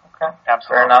 Okay,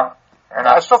 absolutely. Fair enough.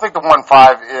 I still think the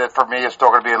 1-5 for me is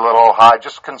still going to be a little high,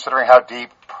 just considering how deep.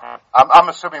 I'm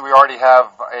assuming we already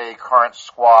have a current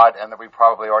squad, and that we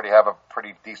probably already have a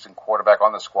pretty decent quarterback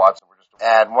on the squad. So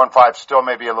and 1-5 still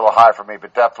may be a little high for me,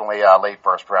 but definitely late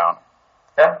first round.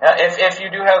 Yeah. If you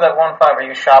do have that 1-5, are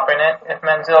you shopping it? If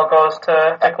Manziel goes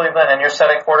to Cleveland and you're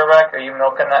setting quarterback, are you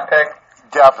milking that pick?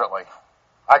 Definitely.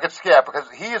 I could skip because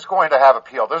he is going to have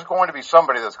appeal. There's going to be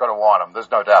somebody that's going to want him.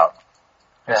 There's no doubt.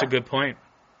 That's a good point.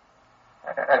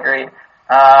 Agreed.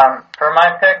 For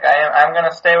my pick, I'm going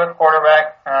to stay with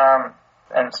quarterback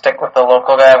and stick with the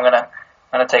local guy. I'm going to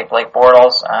take Blake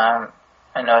Bortles. I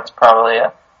know it's probably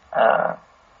a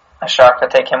shock to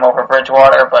take him over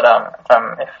Bridgewater, but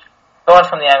if going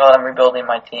from the angle that I'm rebuilding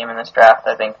my team in this draft,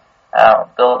 I think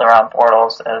build around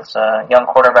Bortles as a young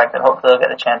quarterback that hopefully will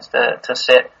get a chance to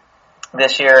sit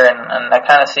this year, and I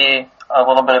kind of see a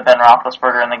little bit of Ben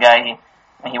Roethlisberger in the guy.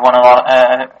 He won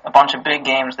a bunch of big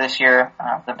games this year,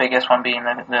 the biggest one being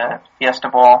the Fiesta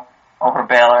Bowl over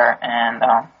Baylor,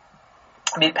 and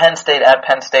beat Penn State at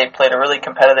Penn State, played a really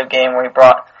competitive game where he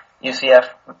brought UCF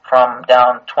from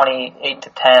down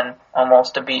 28-10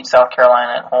 almost to beat South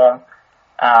Carolina at home,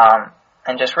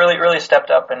 and just really stepped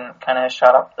up and kind of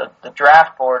shot up the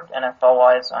draft board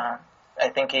NFL-wise. I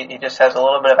think he just has a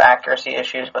little bit of accuracy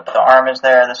issues, but the arm is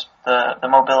there, the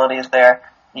mobility is there.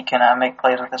 He can make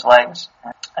plays with his legs.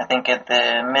 I think at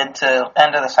the mid to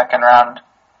end of the second round,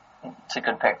 it's a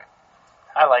good pick.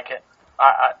 I like it.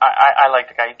 I like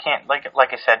the guy. You can't,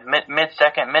 like I said, mid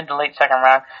to late second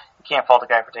round. You can't fault the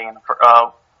guy for taking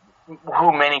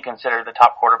who many consider the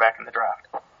top quarterback in the draft.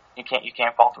 You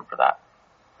can't fault him for that.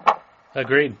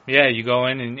 Agreed. Yeah, you go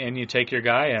in and you take your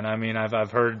guy, and I mean,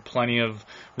 I've heard plenty of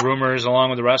rumors along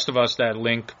with the rest of us that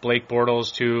link Blake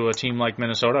Bortles to a team like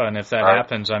Minnesota, and if that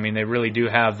happens, I mean, they really do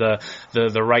have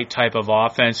the right type of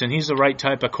offense, and he's the right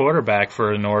type of quarterback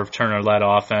for a Norv Turner-led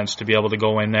offense to be able to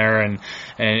go in there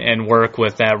and work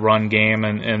with that run game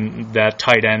and that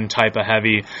tight end type of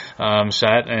heavy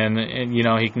set, and you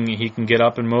know, he can get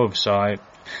up and move. So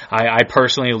I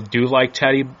personally do like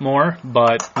Teddy more,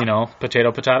 but you know,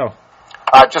 potato.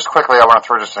 Just quickly, I want to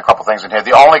throw just a couple things in here.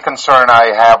 The only concern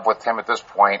I have with him at this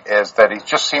point is that he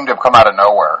just seemed to have come out of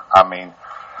nowhere. I mean,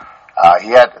 he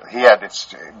had.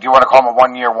 Do you want to call him a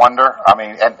one-year wonder? I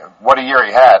mean, and what a year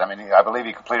he had. I mean, I believe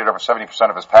he completed over 70%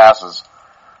 of his passes,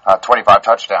 25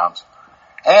 touchdowns,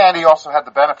 and he also had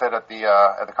the benefit at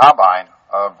the combine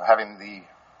of having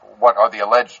what are the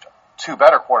alleged two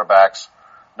better quarterbacks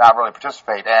not really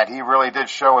participate, and he really did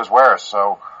show his wares.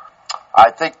 So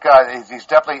I think he's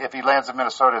definitely, if he lands in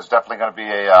Minnesota, is definitely going to be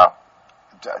a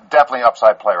definitely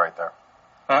upside play right there.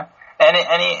 Huh?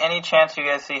 Any chance you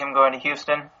guys see him going to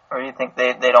Houston, or do you think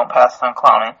they don't pass on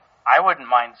Clowney? I wouldn't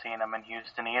mind seeing him in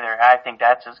Houston either. I think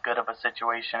that's as good of a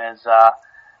situation as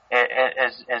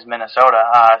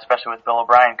Minnesota, especially with Bill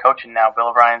O'Brien coaching now. Bill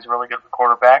O'Brien's really good with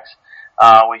quarterbacks.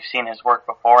 We've seen his work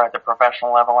before at the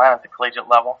professional level and at the collegiate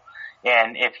level.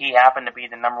 And if he happened to be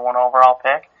the number one overall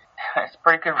pick, it's a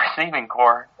pretty good receiving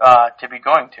core to be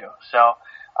going to. So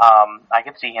I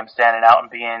could see him standing out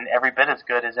and being every bit as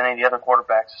good as any of the other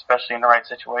quarterbacks, especially in the right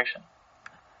situation.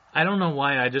 I don't know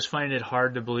why. I just find it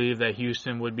hard to believe that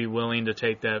Houston would be willing to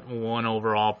take that one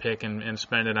overall pick and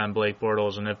spend it on Blake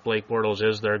Bortles. And if Blake Bortles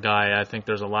is their guy, I think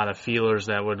there's a lot of feelers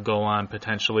that would go on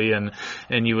potentially, and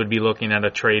you would be looking at a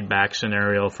trade back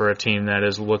scenario for a team that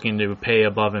is looking to pay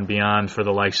above and beyond for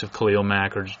the likes of Khalil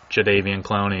Mack or Jadeveon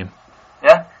Clowney.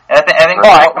 Yeah, I think.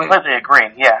 I completely agree.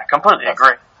 Yeah, completely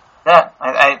agree. Yeah,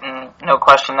 I no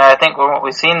question there. I think what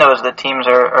we've seen though is the teams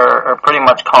are pretty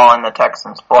much calling the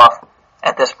Texans bluff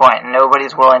at this point.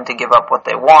 Nobody's willing to give up what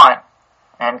they want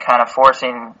and kind of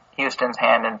forcing Houston's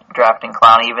hand in drafting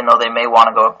Clowney, even though they may want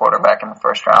to go a quarterback in the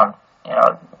first round. You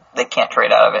know, they can't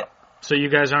trade out of it. So you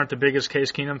guys aren't the biggest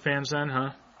Case Keenum fans then,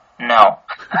 huh? No.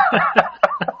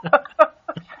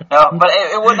 No, but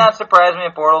it would not surprise me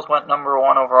if Bortles went number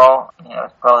one overall. You know,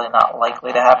 it's probably not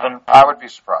likely to happen. I would be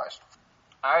surprised.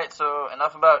 All right, so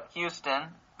enough about Houston.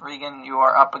 Regan, you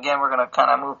are up again. We're going to kind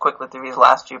of move quickly through these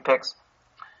last two picks.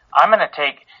 I'm going to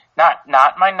take not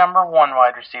my number one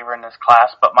wide receiver in this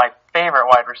class, but my favorite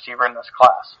wide receiver in this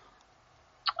class.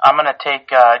 I'm going to take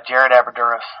Jared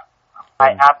Abbrederis.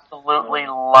 I absolutely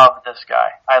love this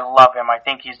guy. I love him. I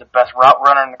think he's the best route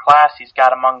runner in the class. He's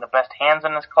got among the best hands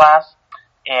in this class.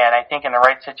 And I think in the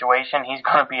right situation, he's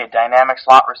going to be a dynamic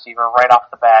slot receiver right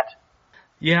off the bat.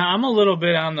 Yeah, I'm a little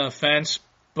bit on the fence,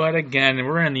 but again,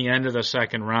 we're in the end of the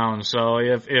second round, so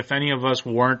if any of us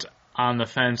weren't on the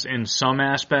fence in some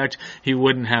aspect, he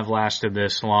wouldn't have lasted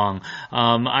this long.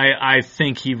 I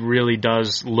think he really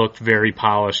does look very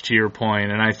polished, to your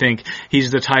point, and I think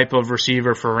he's the type of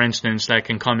receiver, for instance, that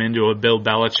can come into a Bill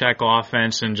Belichick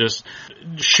offense and just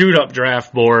shoot up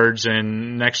draft boards,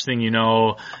 and next thing you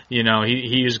know,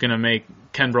 he is going to make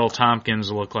Kenbrell Tompkins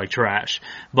look like trash.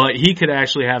 But he could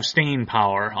actually have staying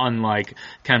power, unlike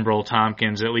Kenbrell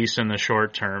Tompkins, at least in the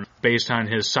short term. Based on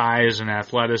his size and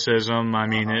athleticism, I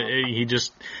mean,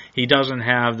 he doesn't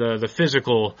have the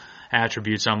physical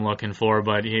attributes I'm looking for,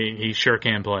 but he sure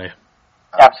can play.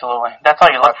 Absolutely. That's all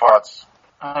you look for.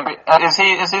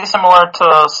 Is he similar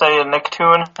to, say, Nick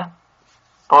Toon?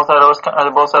 Are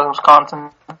they both out of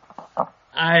Wisconsin?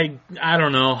 I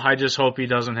don't know. I just hope he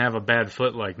doesn't have a bad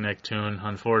foot like Nick Toon,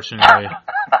 unfortunately.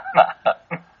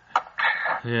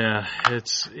 Yeah,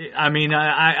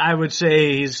 I would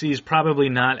say he's probably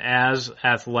not as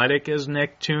athletic as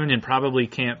Nick Toon and probably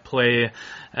can't play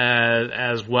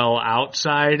as well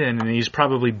outside, and he's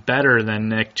probably better than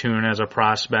Nick Toon as a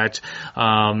prospect.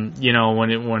 When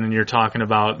you're talking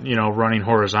about running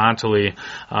horizontally.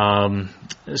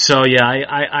 So yeah,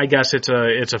 I guess it's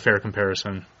a fair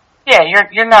comparison. Yeah,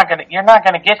 you're not gonna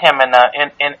get him in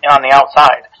on the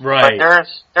outside. Right. But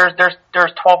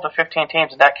there's 12 to 15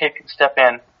 teams that kid can step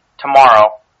in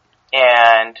tomorrow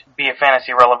and be a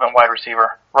fantasy relevant wide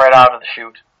receiver right out of the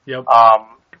chute. Yep.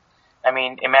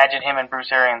 Imagine him and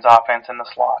Bruce Arians' offense in the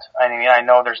slot. I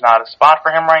know there's not a spot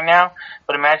for him right now,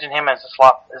 but imagine him as a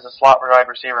slot wide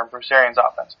receiver in Bruce Arians'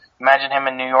 offense. Imagine him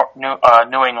in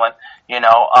New England,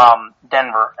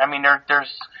 Denver.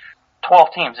 There's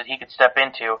 12 teams that he could step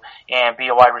into and be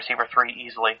a wide receiver 3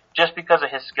 easily, just because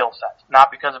of his skill set, not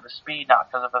because of his speed, not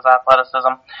because of his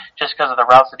athleticism, just because of the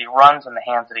routes that he runs and the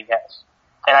hands that he has.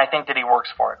 And I think that he works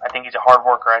for it. I think he's a hard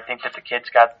worker. I think that the kid's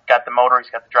got the motor,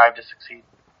 he's got the drive to succeed.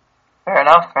 Fair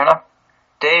enough.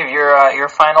 Dave, your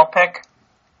final pick?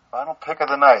 Final pick of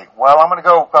the night. Well, I'm going to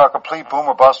go complete boom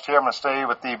or bust here. I'm going to stay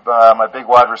with my big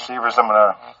wide receivers.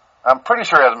 I'm pretty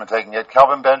sure he hasn't been taken yet.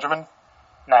 Kelvin Benjamin.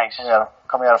 Nice. Yeah,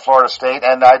 coming out of Florida State.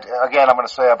 And I'm going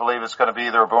to say I believe it's going to be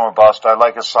either a boom or bust. I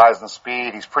like his size and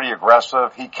speed. He's pretty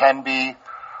aggressive. He can be,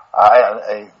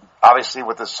 obviously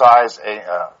with his size,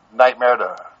 a nightmare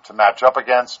to match up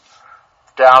against.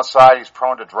 Downside, he's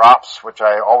prone to drops, which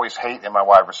I always hate in my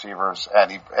wide receivers,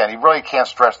 and he really can't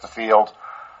stretch the field.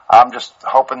 I'm just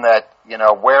hoping that,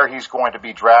 where he's going to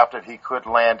be drafted, he could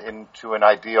land into an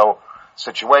ideal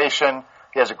situation.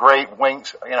 He has a great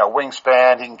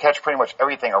wingspan. He can catch pretty much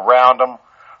everything around him.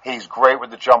 He's great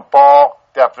with the jump ball,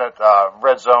 definite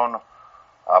red zone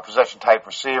possession type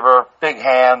receiver, big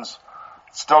hands,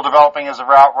 still developing as a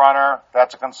route runner.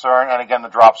 That's a concern, and again, the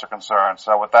drops are concerned.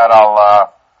 So with that,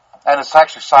 and his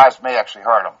size may actually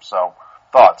hurt him. So,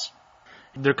 thoughts?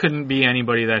 There couldn't be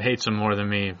anybody that hates him more than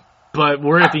me. But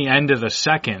we're at the end of the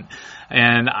second,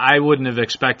 and I wouldn't have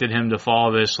expected him to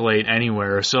fall this late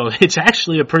anywhere. So it's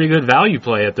actually a pretty good value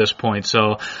play at this point.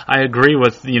 So I agree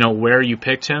with, where you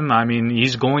picked him.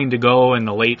 He's going to go in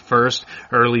the late first,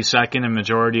 early second in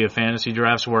majority of fantasy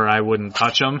drafts where I wouldn't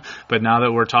touch him. But now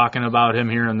that we're talking about him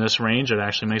here in this range, it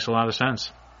actually makes a lot of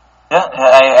sense. Yeah,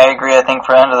 I agree. I think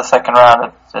for end of the second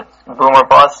round, it's boom or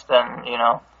bust, and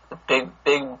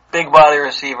big body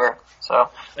receiver. So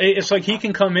it's like he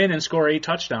can come in and score 8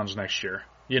 touchdowns next year.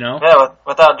 Yeah,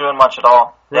 without doing much at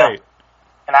all. Right. Yeah.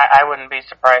 And I wouldn't be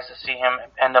surprised to see him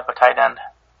end up a tight end.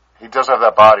 He does have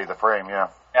that body, the frame, yeah.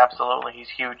 Absolutely, he's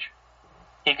huge.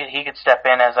 He could step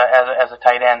in as a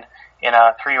tight end in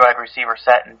a 3 wide receiver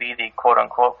set and be the quote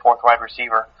unquote 4th wide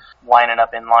receiver, lining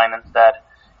up in line instead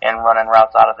and running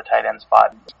routes out of the tight end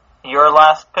spot. Your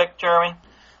last pick, Jeremy?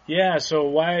 Yeah, so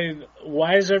why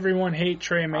does everyone hate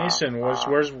Trey Mason? Why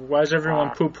is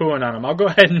everyone poo-pooing on him? I'll go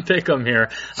ahead and pick him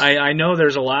here. I know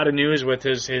there's a lot of news with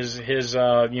his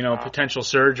potential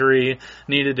surgery,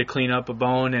 needed to clean up a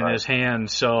bone in his hand.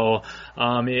 So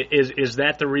is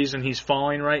that the reason he's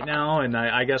falling right now? And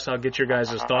I guess I'll get your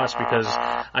guys' thoughts, because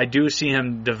I do see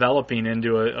him developing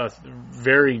into a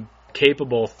very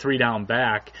capable 3-down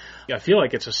back. I feel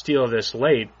like it's a steal this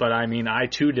late, but I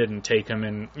too didn't take him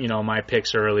in, my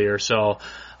picks earlier. So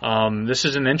this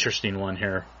is an interesting one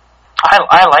here.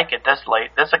 I like it this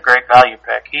late. This is a great value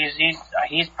pick.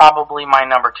 He's probably my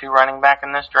number 2 running back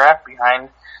in this draft,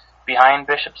 behind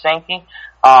Bishop Sankey.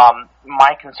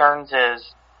 My concerns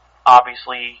is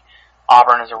obviously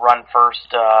Auburn is a run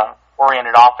first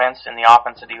oriented offense, and the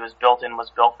offense that he was built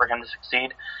for him to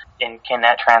succeed. And can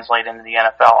that translate into the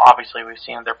NFL? Obviously, we've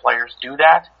seen other players do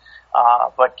that,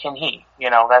 but can he?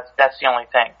 That's the only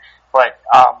thing. But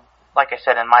like I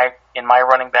said, in my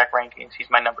running back rankings, he's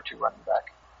my number 2 running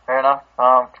back. Fair enough.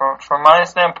 From my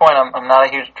standpoint, I'm not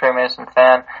a huge Trey Mason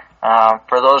fan.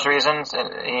 For those reasons,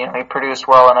 he produced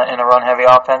well in a run-heavy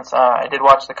offense. I did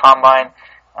watch the combine.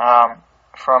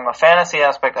 From a fantasy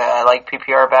aspect, I like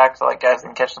PPR backs. I like guys that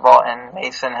can catch the ball, and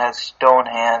Mason has stone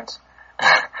hands.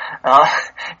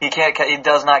 He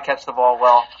does not catch the ball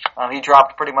well. He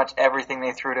dropped pretty much everything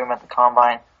they threw to him at the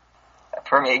combine.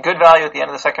 For me, good value at the end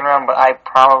of the second round, but I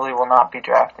probably will not be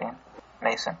drafting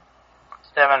Mason.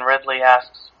 Steven Ridley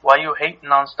asks, why you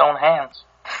hating on stone hands?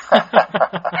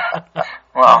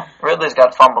 Well, Ridley's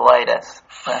got fumbleitis.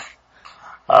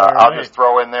 I'll just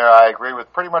throw in there, I agree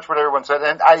with pretty much what everyone said,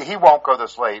 and he won't go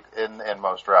this late in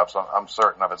most drafts. I'm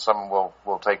certain of it. Someone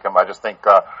will take him. I just think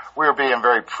we were being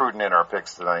very prudent in our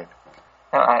picks tonight.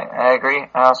 I agree.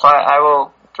 So I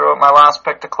will throw out my last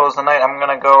pick to close the night. I'm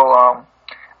going to go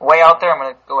way out there, I'm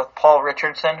going to go with Paul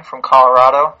Richardson from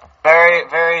Colorado. Very,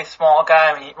 very small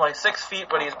guy. I mean, he's 6 feet,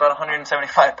 but he's about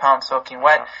 175 pounds soaking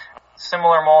wet.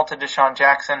 Similar mold to Deshaun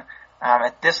Jackson.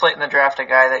 At this late in the draft, a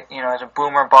guy that, is a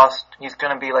boomer bust. He's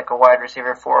going to be like a wide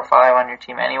receiver 4 or 5 on your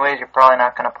team anyways. You're probably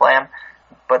not going to play him.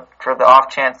 But for the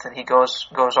off chance that he goes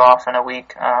off in a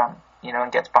week,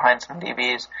 and gets behind some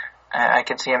DBs, I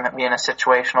could see him being a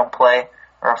situational play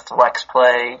or a flex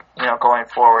play, going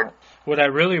forward. What I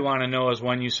really want to know is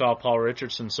when you saw Paul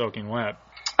Richardson soaking wet.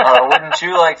 Wouldn't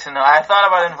you like to know? I thought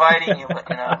about inviting you, but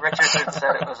Richardson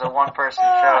said it was a one-person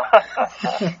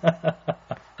show.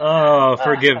 Oh,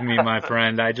 forgive me, my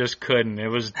friend. I just couldn't. It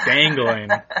was dangling.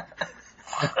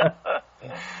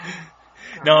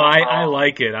 No, I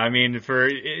like it. I mean, for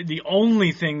the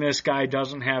only thing this guy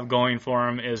doesn't have going for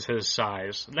him is his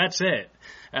size. That's it.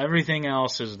 Everything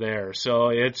else is there. So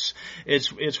it's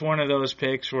one of those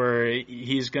picks where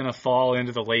he's going to fall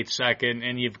into the late second,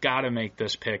 and you've got to make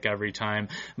this pick every time,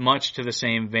 much to the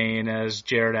same vein as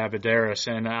Jared Abbrederis.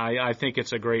 And I think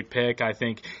it's a great pick. I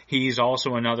think he's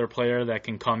also another player that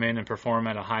can come in and perform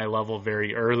at a high level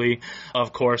very early.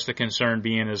 Of course, the concern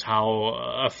being is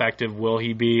how effective will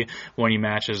he be when he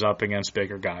matches up against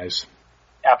bigger guys.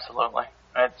 Absolutely.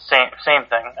 It's same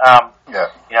thing.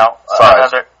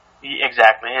 Size.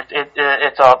 Exactly.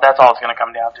 It's all. That's all it's going to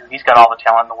come down to. He's got all the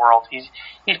talent in the world.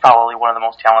 He's probably one of the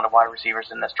most talented wide receivers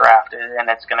in this draft, and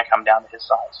it's going to come down to his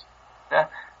size. Yeah,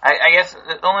 I guess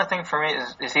the only thing for me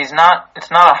is he's not. It's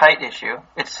not a height issue.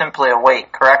 It's simply a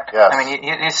weight. Correct. Yes. I mean,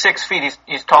 he's 6 feet.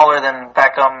 He's taller than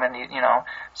Beckham and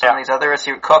some of these other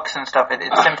receiver Cooks and stuff.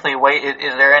 It's simply weight.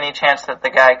 Is there any chance that the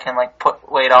guy can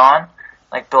put weight on,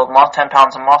 build 10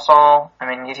 pounds of muscle? I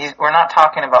mean, we're not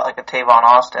talking about a Tavon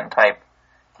Austin type.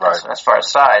 Right. As far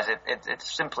as size,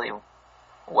 it's simply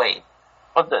weight.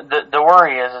 Well, the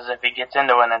worry is if he gets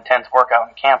into an intense workout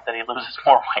in camp that he loses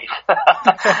more weight.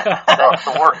 That's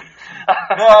the worry.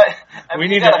 We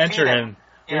need to enter him.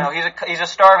 He's a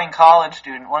starving college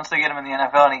student. Once they get him in the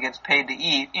NFL and he gets paid to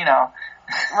eat,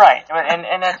 Right,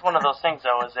 and that's one of those things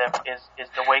though. Is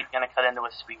the weight going to cut into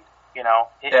his speed?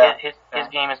 His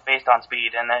game is based on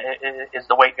speed, and is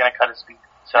the weight going to cut his speed?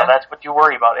 So that's what you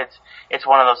worry about. It's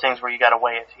one of those things where you got to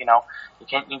weigh it.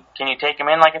 Can you take him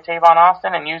in like a Tavon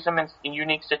Austin and use him in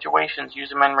unique situations?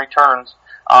 Use him in returns,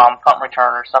 punt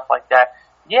return or stuff like that.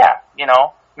 Yeah,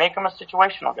 make him a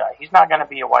situational guy. He's not going to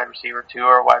be a wide receiver 2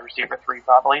 or a wide receiver 3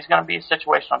 probably. He's going to be a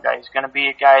situational guy. He's going to be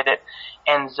a guy that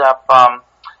ends up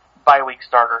bye week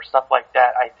starter, stuff like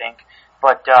that. I think.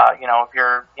 But if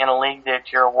you're in a league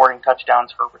that you're awarding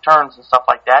touchdowns for returns and stuff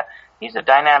like that, he's a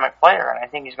dynamic player, and I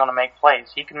think he's going to make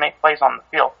plays. He can make plays on the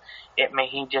field.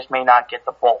 He just may not get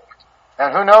the bulk.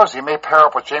 And who knows? He may pair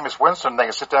up with Jameis Winston. They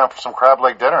can sit down for some crab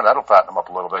leg dinner, and that'll fatten him up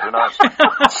a little bit. Who knows?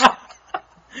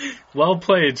 Well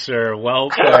played, sir.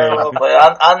 Well played. Well played.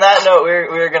 On that note,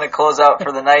 we're going to close out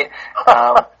for the night.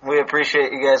 We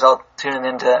appreciate you guys all tuning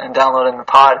in and downloading the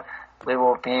pod. We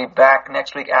will be back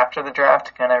next week after the draft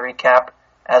to kind of recap.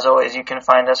 As always, you can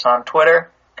find us on Twitter,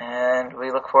 and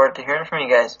we look forward to hearing from you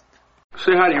guys.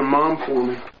 Say hi to your mom for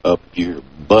me. Up your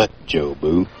butt, Joe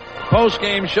Boo.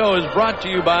 Post-game show is brought to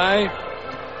you by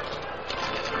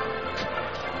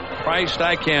Christ,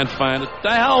 I can't find it.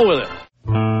 The hell with it.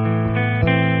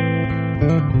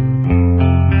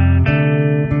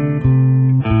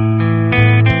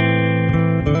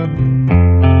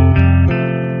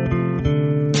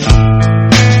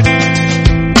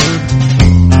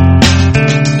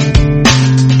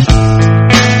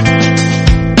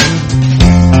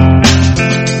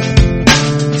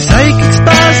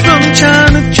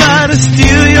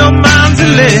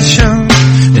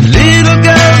 And little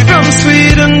girls from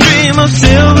Sweden dream of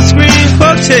silver screen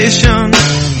quotations.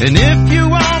 And if you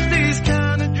want